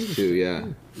fast too, yeah.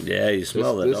 Yeah, you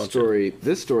smell that, don't you?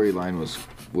 This storyline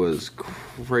was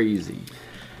crazy.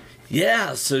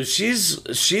 Yeah, so she's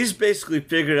basically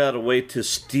figured out a way to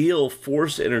steal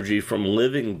Force energy from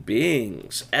living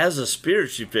beings. As a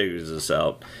spirit, she figures this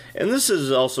out. And this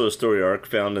is also a story arc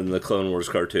found in the Clone Wars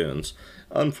cartoons.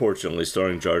 Unfortunately,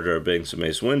 starring Jar Jar Binks and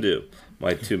Mace Windu,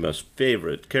 my two most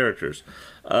favorite characters.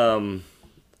 A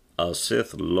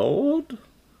Sith Lord?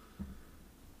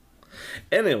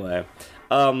 Anyway,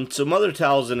 so Mother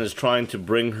Talzin is trying to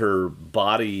bring her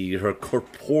body, her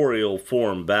corporeal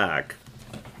form back.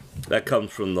 That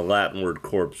comes from the Latin word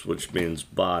corpse, which means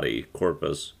body,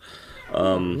 corpus.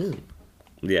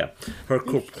 Yeah, her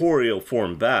corporeal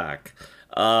form back.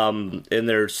 And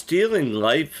they're stealing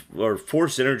life or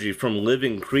force energy from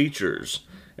living creatures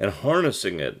and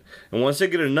harnessing it. And once they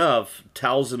get enough,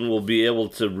 Talzin will be able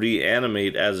to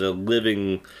reanimate as a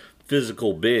living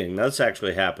physical being. This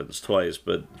actually happens twice,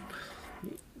 but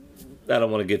I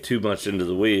don't want to get too much into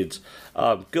the weeds.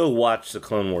 Go watch the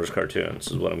Clone Wars cartoons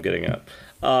is what I'm getting at.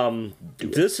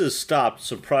 This is stopped,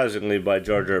 surprisingly, by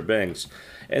Jar Jar Binks.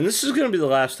 And this is going to be the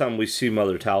last time we see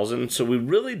Mother Talzin, so we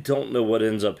really don't know what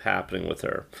ends up happening with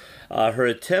her. Her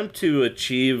attempt to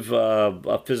achieve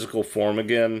a physical form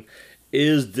again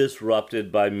is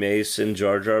disrupted by Mace and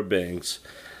Jar Jar Binks.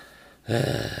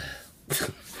 But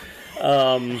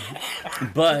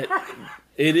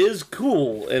it is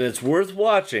cool, and it's worth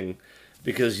watching,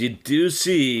 because you do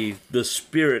see the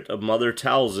spirit of Mother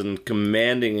Talzin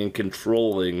commanding and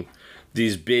controlling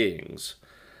these beings.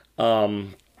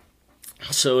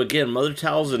 So again, Mother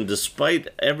Talzin, despite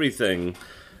everything,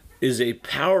 is a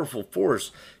powerful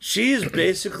force. She is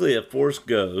basically a Force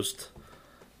ghost,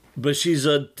 but she's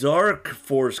a dark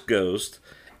Force ghost,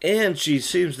 and she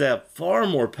seems to have far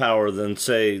more power than,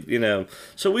 say,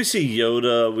 so we see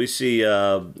Yoda, we see,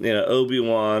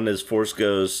 Obi-Wan as Force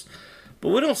ghosts, but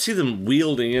we don't see them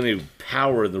wielding any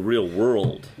power in the real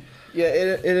world. Yeah,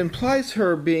 it implies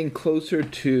her being closer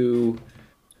to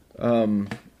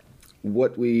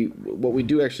what we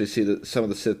do actually see that some of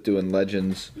the Sith do in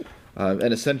Legends,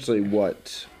 and essentially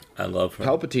what I love her.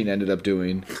 Palpatine ended up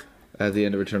doing at the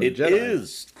end of Return of the Jedi. It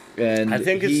is. And I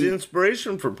think it's the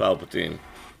inspiration for Palpatine.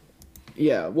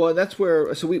 Yeah, well, that's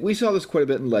where. So we saw this quite a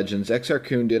bit in Legends. Exar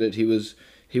Kun did it.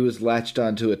 He was latched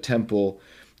onto a temple.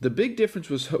 The big difference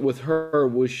was with her.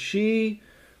 Was she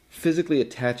physically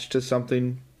attached to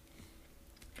something?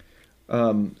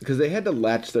 Because they had to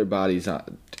latch their bodies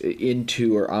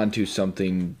into or onto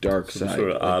something dark Some side.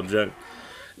 sort of object.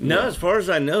 No, as far as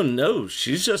I know, no.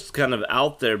 She's just kind of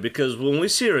out there, because when we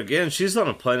see her again, she's on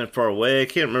a planet far away. I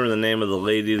can't remember the name of the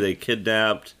lady they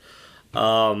kidnapped.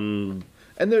 And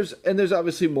there's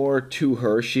obviously more to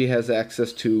her. She has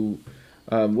access to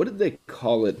what did they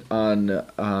call it on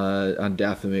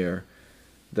Dathomir?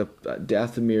 The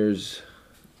Dathomir's,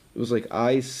 it was like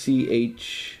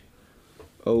ICHOR.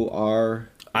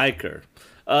 Ichor.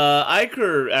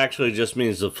 Ichor actually just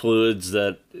means the fluids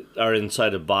that are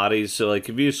inside of bodies. So, like,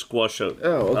 if you squash a...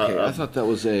 Oh, okay. I thought that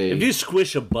was a... If you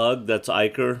squish a bug, that's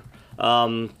ichor.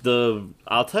 I'll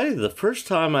tell you, the first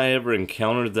time I ever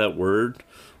encountered that word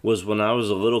was when I was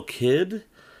a little kid,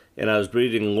 and I was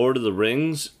reading Lord of the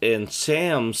Rings, and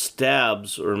Sam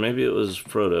stabs, or maybe it was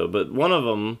Frodo, but one of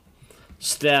them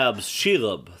stabs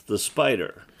Shelob, the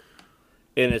spider,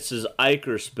 and it says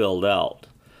ichor spelled out.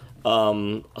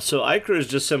 So ichor is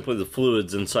just simply the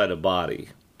fluids inside a body.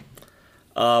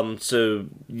 So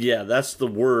yeah, that's the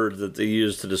word that they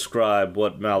use to describe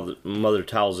what Mother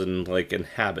Talzin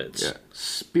inhabits. Yeah,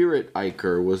 spirit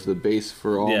ichor was the base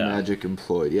for all magic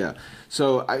employed. Yeah,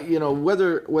 so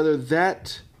whether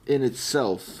that in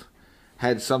itself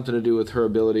had something to do with her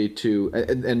ability to,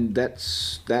 and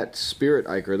that spirit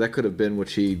ichor, that could have been what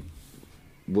she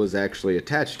was actually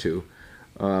attached to.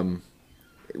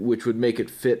 Which would make it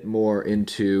fit more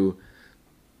into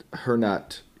her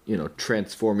not,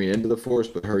 transforming into the Force,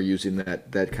 but her using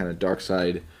that kind of dark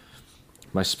side.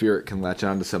 My spirit can latch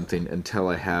onto something until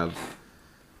I have,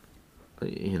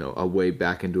 a way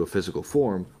back into a physical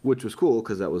form, which was cool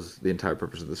because that was the entire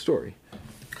purpose of the story.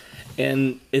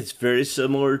 And it's very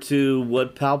similar to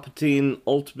what Palpatine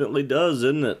ultimately does,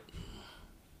 isn't it?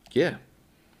 Yeah.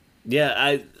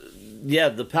 Yeah,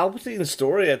 the Palpatine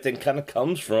story, I think, kind of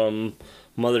comes from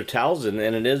Mother Talzin,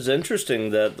 and it is interesting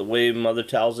that the way Mother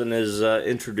Talzin is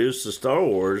introduced to Star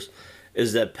Wars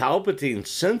is that Palpatine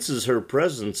senses her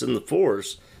presence in the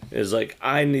Force, is like,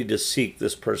 I need to seek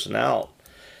this person out.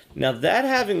 Now, that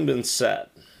having been said,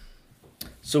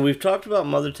 so we've talked about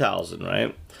Mother Talzin,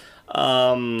 right?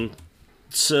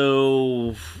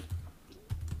 So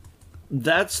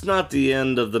that's not the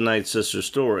end of the Nightsisters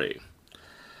story.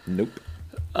 Nope.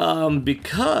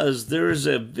 Because there is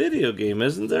a video game,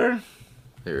 isn't there?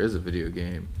 There is a video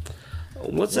game.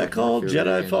 What's that called?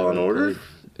 Jedi Fallen Order?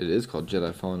 It is called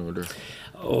Jedi Fallen Order.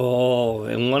 Oh,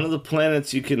 and one of the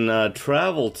planets you can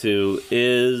travel to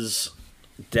is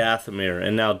Dathomir.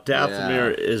 And now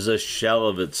Dathomir is a shell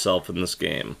of itself in this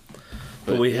game.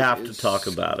 But we have to talk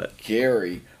about it.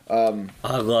 Scary. I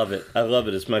love it.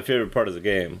 It's my favorite part of the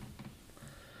game.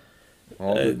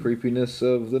 All the creepiness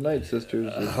of the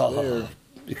Nightsisters is there.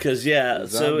 Because,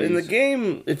 so in the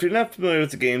game, if you're not familiar with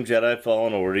the game Jedi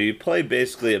Fallen Order, you play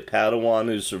basically a Padawan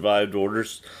who survived Order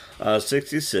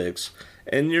 66,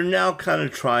 and you're now kind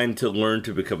of trying to learn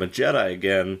to become a Jedi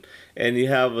again, and you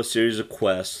have a series of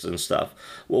quests and stuff.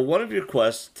 Well, one of your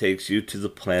quests takes you to the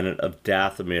planet of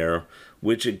Dathomir,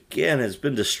 which again has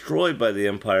been destroyed by the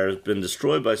Empire, has been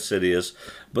destroyed by Sidious,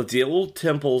 but the old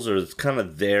temples are kind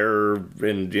of there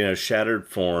in shattered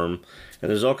form, and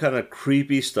there's all kind of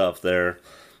creepy stuff there.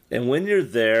 And when you're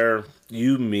there,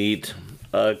 you meet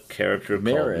a character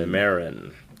called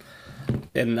Marin.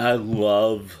 And I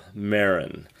love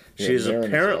Marin. She's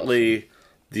apparently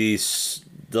awesome.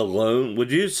 the lone...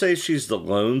 Would you say she's the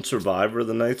lone survivor of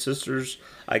the Nightsisters?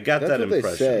 I got that impression.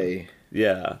 That's what they say.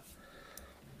 Yeah.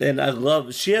 And I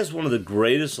love, she has one of the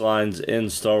greatest lines in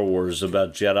Star Wars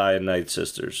about Jedi and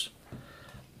Nightsisters.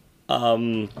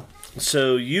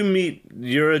 So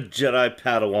you're a Jedi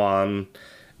Padawan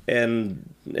in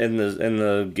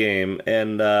the game,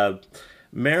 and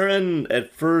Marin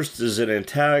at first is an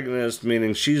antagonist,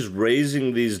 meaning she's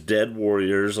raising these dead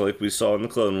warriors like we saw in the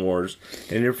Clone Wars,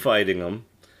 and you're fighting them.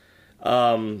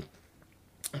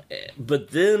 But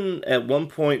then at one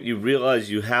point you realize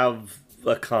you have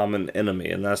a common enemy,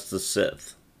 and that's the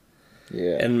Sith.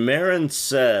 Yeah. And Marin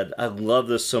said, I love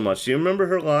this so much. Do you remember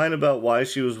her line about why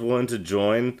she was willing to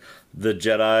join the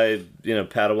Jedi,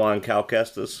 Padawan Cal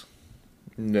Kestis?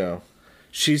 No.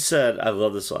 She said, I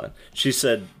love this line. She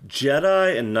said,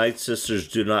 Jedi and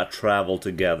Nightsisters do not travel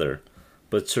together,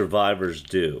 but survivors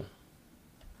do.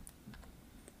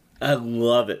 I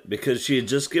love it, because she had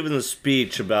just given the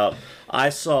speech about, I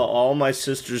saw all my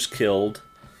sisters killed,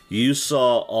 you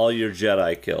saw all your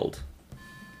Jedi killed.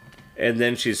 And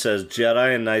then she says,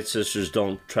 Jedi and Nightsisters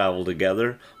don't travel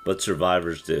together, but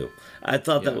survivors do. I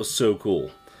thought that was so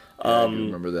cool. I do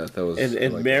remember that. That was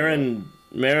And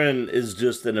Marin is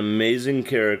just an amazing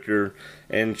character,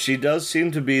 and she does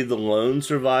seem to be the lone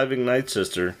surviving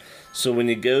Nightsister. So when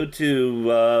you go to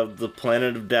the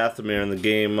planet of Dathomir in the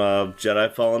game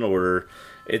Jedi Fallen Order,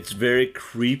 it's very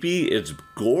creepy, it's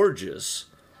gorgeous,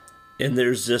 and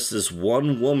there's just this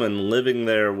one woman living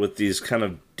there with these kind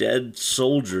of dead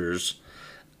soldiers.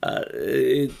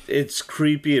 It's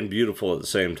creepy and beautiful at the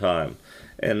same time,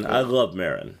 and I love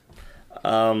Marin.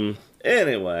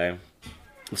 Anyway,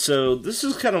 so this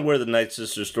is kind of where the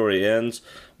Nightsister story ends,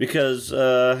 because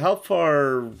how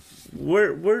far,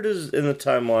 where does, in the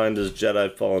timeline, does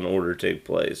Jedi Fallen Order take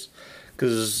place?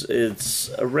 Because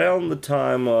it's around the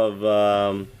time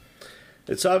of,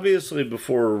 it's obviously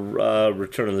before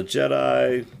Return of the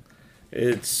Jedi.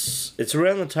 It's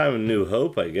around the time of New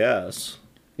Hope, I guess.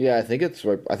 Yeah, I think it's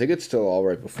right. I think it's still all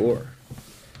right before.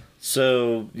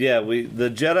 So yeah, the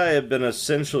Jedi have been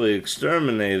essentially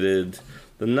exterminated.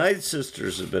 The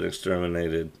Nightsisters have been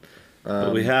exterminated.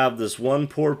 But we have this one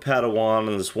poor Padawan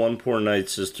and this one poor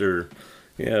Nightsister,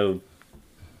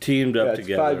 teamed up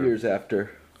together. 5 years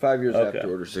after. 5 years Okay.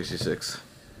 after Order 66.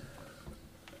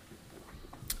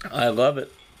 I love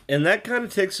it. And that kind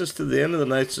of takes us to the end of the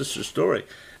Nightsister story.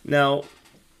 Now,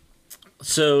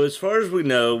 so as far as we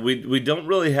know, we don't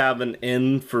really have an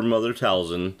end for Mother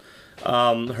Talzin.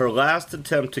 Her last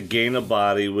attempt to gain a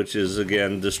body, which is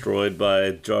again destroyed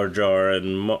by Jar Jar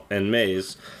and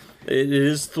Mace, it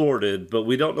is thwarted, but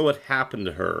we don't know what happened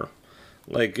to her.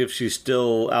 Like if she's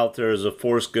still out there as a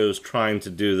Force ghost trying to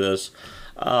do this.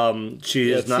 She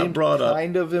is not brought up.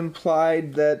 Kind of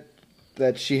implied that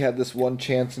she had this one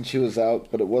chance and she was out,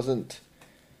 but it wasn't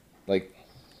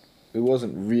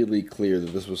really clear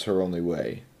that this was her only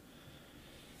way.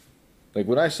 Like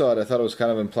when I saw it, I thought it was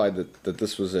kind of implied that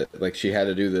this was it. Like she had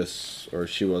to do this, or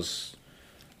she was,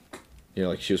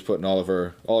 like she was putting all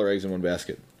her eggs in one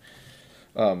basket.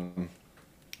 But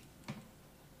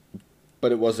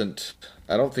it wasn't.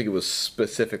 I don't think it was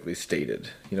specifically stated.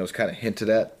 It was kind of hinted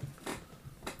at.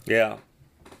 Yeah.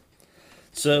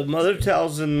 So Mother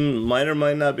Talzin might or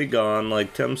might not be gone,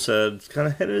 like Tim said. It's kind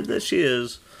of hinted that she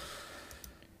is.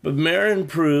 But Marin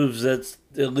proves that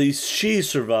at least she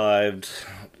survived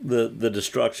the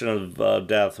destruction of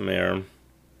Dathomir.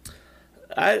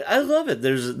 I love it.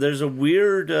 There's a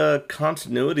weird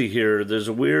continuity here. There's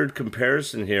a weird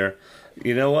comparison here.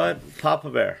 You know what? Papa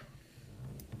Bear.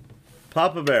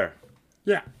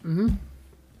 Yeah. Mm-hmm.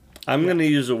 I'm going to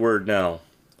use a word now.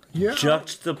 Yeah.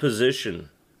 Juxtaposition.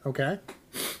 Okay.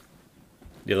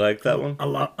 You like that one?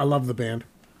 I love the band.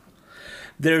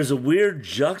 There's a weird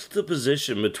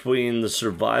juxtaposition between the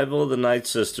survival of the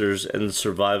Nightsisters and the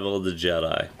survival of the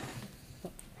Jedi.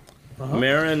 Uh-huh.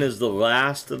 Marin is the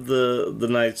last of the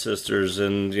Nightsisters,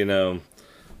 and,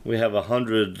 we have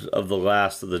 100 of the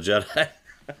last of the Jedi.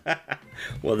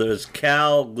 Whether it's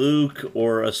Cal, Luke,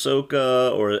 or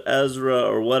Ahsoka, or Ezra,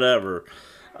 or whatever.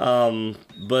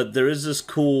 But there is this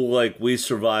cool, we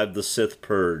survived the Sith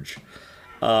Purge.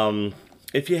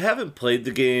 If you haven't played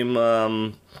the game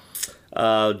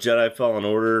Jedi Fallen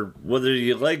Order, whether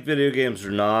you like video games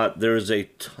or not, there's a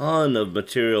ton of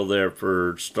material there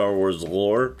for Star Wars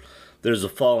lore. There's a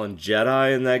fallen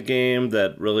Jedi in that game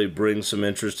that really brings some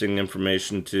interesting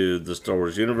information to the Star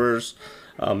Wars universe.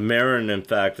 Marin, in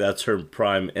fact, that's her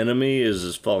prime enemy, is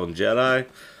this fallen Jedi.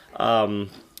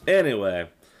 Anyway,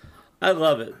 I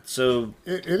love it. So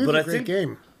it is a great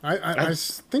game. I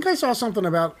think I saw something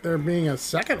about there being a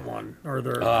second one, or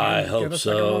there. I hope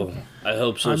so. I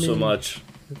hope so so much.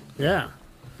 Yeah.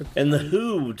 And the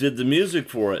Who did the music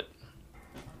for it.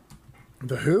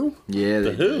 The Who? Yeah,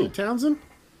 the Who. Townsend?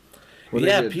 Well,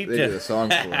 Yeah, they Pete did a song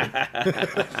for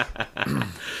it.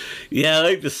 Yeah, I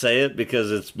like to say it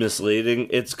because it's misleading.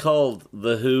 It's called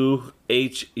The Who,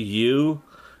 H-U,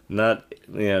 not,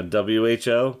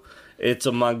 W-H-O. It's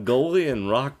a Mongolian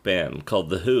rock band called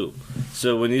The Who.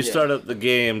 So when you start up the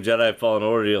game, Jedi Fallen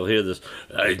Order, you'll hear this,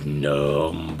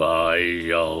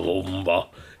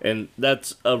 and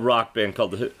that's a rock band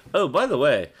called The Who. Oh, by the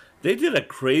way, they did a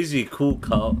crazy cool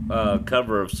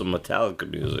cover of some Metallica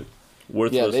music.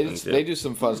 Worth listening to. They do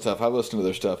some fun stuff. I listen to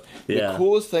their stuff. Yeah. The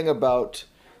coolest thing about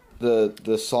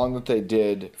the song that they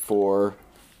did for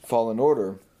Fallen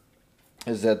Order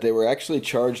is that they were actually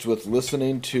charged with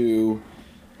listening to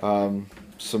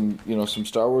some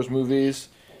Star Wars movies,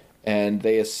 and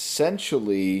they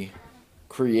essentially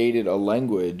created a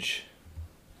language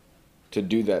to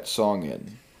do that song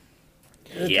in.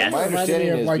 Yes. My understanding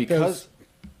is like because those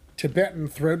Tibetan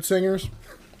throat singers.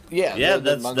 Yeah, the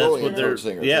that's Mongolian what they're throat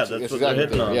singers. yeah, that's what they're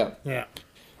hitting on. Yeah. Yeah.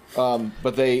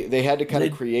 But they had to kind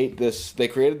of create this. They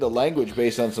created the language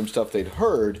based on some stuff they'd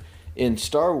heard in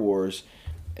Star Wars,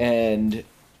 and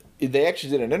they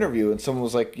actually did an interview, and someone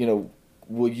was like,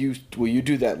 will you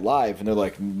do that live? And they're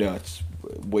like, no, it's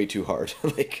way too hard.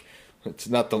 Like, it's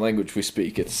not the language we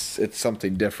speak. It's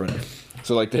something different.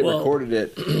 So like they recorded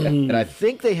it, and I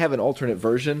think they have an alternate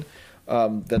version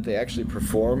that they actually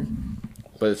perform,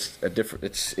 but it's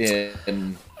It's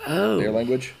in their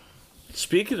language.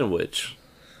 Speaking of which,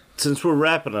 since we're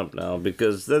wrapping up now,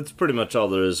 because that's pretty much all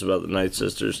there is about the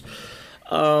Nightsisters.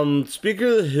 Speaking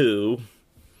of the Who,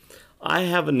 I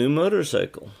have a new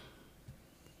motorcycle.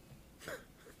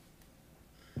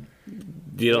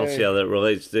 You don't see how that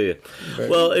relates, do you?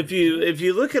 Well, if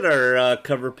you look at our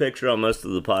cover picture on most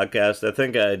of the podcast, I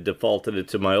think I defaulted it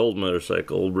to my old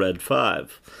motorcycle, Red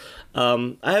 5.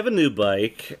 I have a new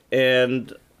bike,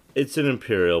 and it's an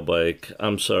Imperial bike.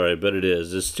 I'm sorry, but it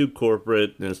is. It's too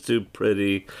corporate, and it's too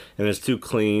pretty, and it's too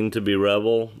clean to be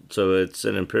Rebel, so it's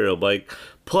an Imperial bike.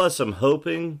 Plus, I'm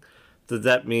hoping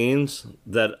that means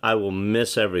that I will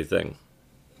miss everything.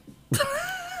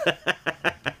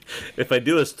 If I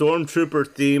do a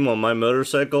Stormtrooper theme on my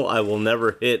motorcycle, I will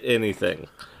never hit anything.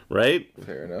 Right?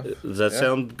 Fair enough. Does that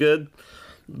sound good?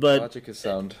 But Logic is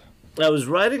sound. I was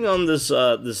riding on this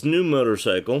new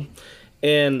motorcycle,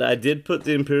 and I did put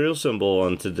the Imperial symbol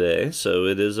on today, so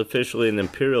it is officially an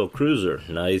Imperial Cruiser.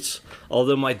 Nice.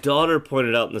 Although my daughter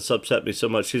pointed out, and this upset me so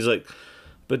much, she's like,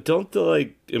 but don't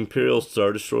the Imperial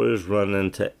Star Destroyers run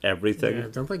into everything? Yeah,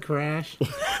 don't they crash?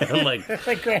 I'm like,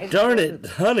 darn it,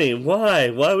 honey,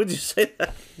 why? Why would you say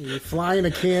that? You fly in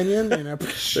a canyon,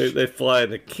 They fly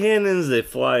into cannons, they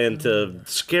fly into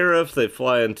Scarif, they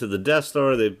fly into the Death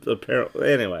Star, they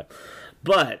apparently... Anyway.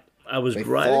 But I was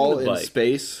riding the bike. In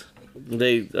space.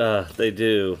 They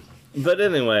do. But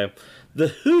anyway, The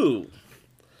Who.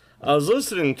 I was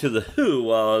listening to The Who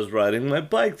while I was riding my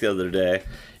bike the other day,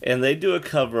 and they do a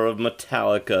cover of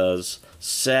Metallica's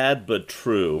Sad But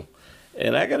True.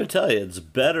 And I gotta tell you, it's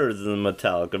better than the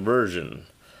Metallica version.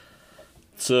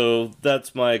 So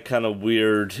that's my kind of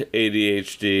weird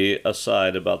ADHD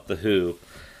aside about The Who.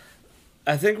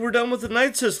 I think we're done with the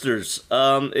Nightsisters.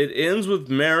 It ends with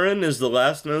Marin is the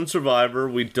last known survivor.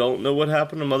 We don't know what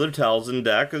happened to Mother Talzin.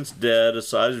 Dakka's dead.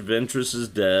 Asajj Ventress is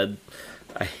dead.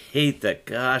 I hate that.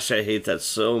 Gosh, I hate that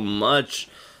so much.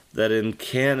 That in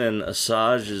canon,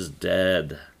 Asajj is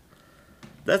dead.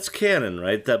 That's canon,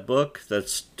 right? That book? That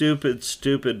stupid,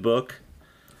 stupid book?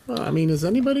 Well, I mean, is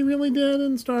anybody really dead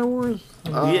in Star Wars?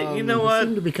 Yeah, you know They what?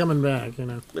 seem to be coming back,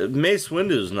 Mace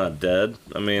Windu's not dead.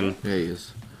 I mean... Yeah, he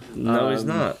is. No, he's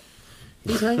not.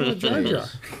 He's hanging with Jar Jar.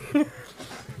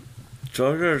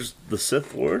 Jar Jar's the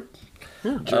Sith Lord?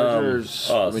 Yeah. Jar Jar's,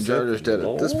 Jar Jar's dead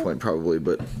at this Lord? point, probably,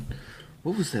 but...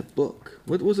 What was that book?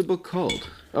 What was the book called?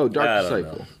 Oh, Dark I don't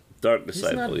Disciple. know. Dark He's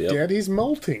Disciple, not yep. dead, he's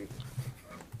molting.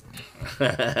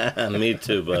 Me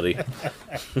too, buddy.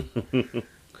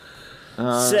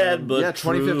 Sad but yeah,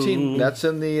 2015. true. That's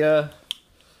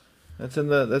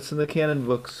in the canon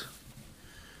books.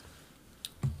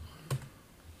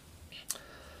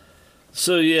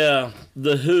 So yeah,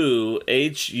 The Who,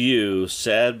 H-U,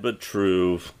 Sad But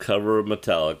True, cover of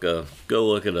Metallica. Go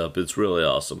look it up. It's really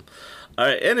awesome.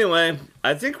 Alright, anyway,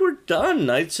 I think we're done.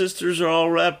 Nightsisters are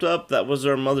all wrapped up. That was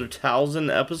our Mother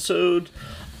Talzin episode.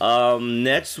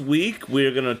 Next week,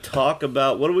 we're going to talk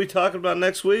about... What are we talking about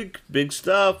next week? Big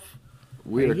stuff.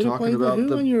 We are you gonna play talking The about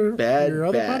Who on your Bad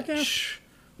other Batch. podcast?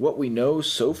 What we know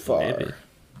so far. Maybe.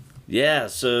 Yeah,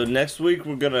 so next week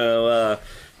we're going to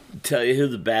tell you who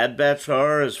the Bad Batch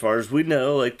are, as far as we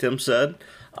know, like Tim said.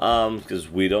 Because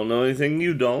we don't know anything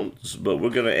you don't. But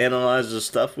we're going to analyze the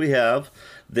stuff we have.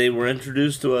 They were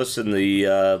introduced to us in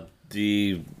the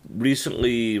the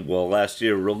recently, last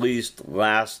year released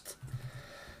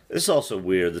it's also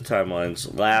weird, the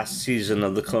timelines, last season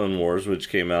of the Clone Wars, which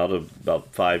came out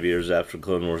about 5 years after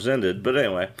Clone Wars ended. But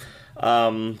anyway,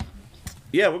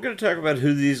 yeah, we're going to talk about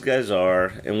who these guys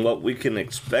are and what we can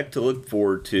expect to look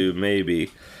forward to,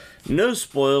 maybe. No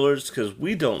spoilers, because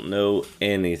we don't know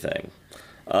anything.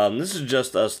 This is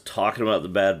just us talking about the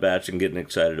Bad Batch and getting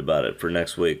excited about it for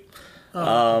next week.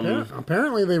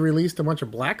 Apparently they released a bunch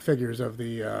of black figures of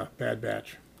the Bad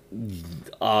Batch.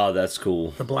 That's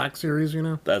cool. The Black series, you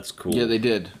know? That's cool. Yeah, they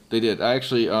did. I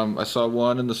actually, I saw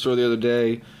one in the store the other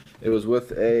day. It was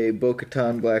with a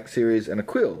Bo-Katan Black series and a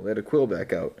Quill. They had a Quill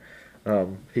back out.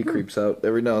 He creeps out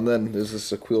every now and then. There's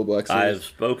this a Quill Black series. I have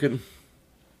spoken.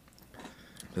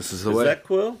 This is the way. Is that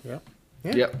Quill? Yeah.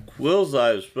 Yep. Quill's I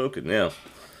have spoken, yeah.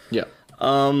 Yeah.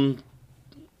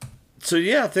 So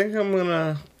yeah, I think I'm going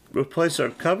to replace our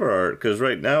cover art, because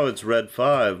right now it's Red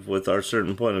 5 with our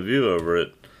certain point of view over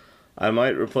it. I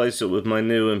might replace it with my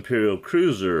new Imperial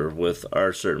Cruiser with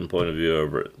our certain point of view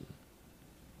over it.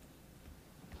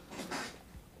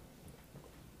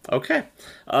 Okay.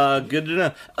 Good to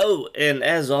know. Oh, and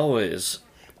as always,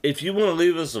 if you want to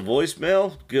leave us a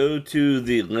voicemail, go to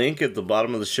the link at the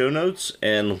bottom of the show notes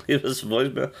and leave us a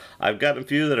voicemail. I've gotten a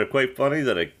few that are quite funny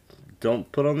that I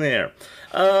don't put on the air.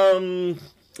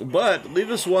 But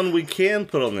leave us one we can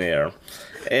put on the air.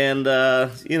 And,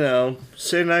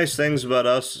 say nice things about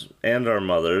us and our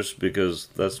mothers, because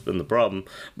that's been the problem.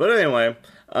 But anyway,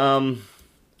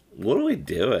 what are we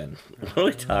doing? What are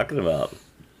we talking about?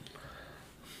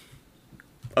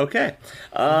 Okay.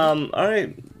 All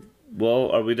right.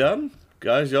 Well, are we done?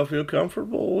 Guys, y'all feel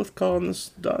comfortable with calling this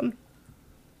done?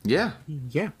 Yeah.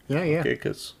 Yeah. Okay,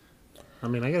 because... I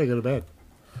mean, I gotta go to bed.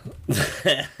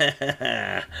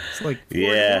 It's like 4 in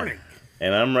the morning.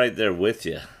 And I'm right there with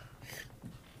you.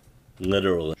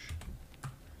 Literally.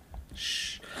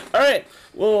 Shh. All right.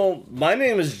 Well, my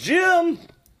name is Jim.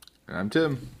 And I'm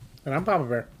Tim. And I'm Papa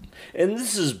Bear. And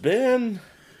this has been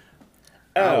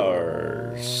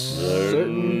our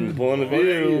certain point of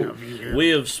view. We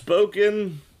have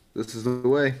spoken. This is the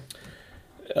way.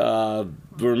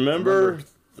 Remember,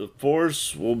 the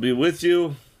Force will be with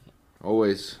you.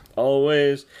 Always.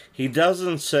 Always. He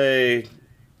doesn't say,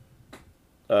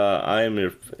 I am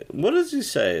your... What does he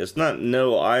say? It's not,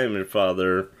 no, I am your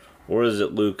father. Or is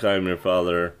it, Luke, I am your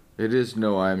father? It is,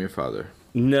 no, I am your father.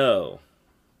 No,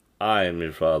 I am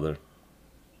your father.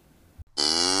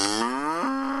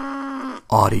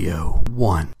 Audio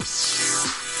 1.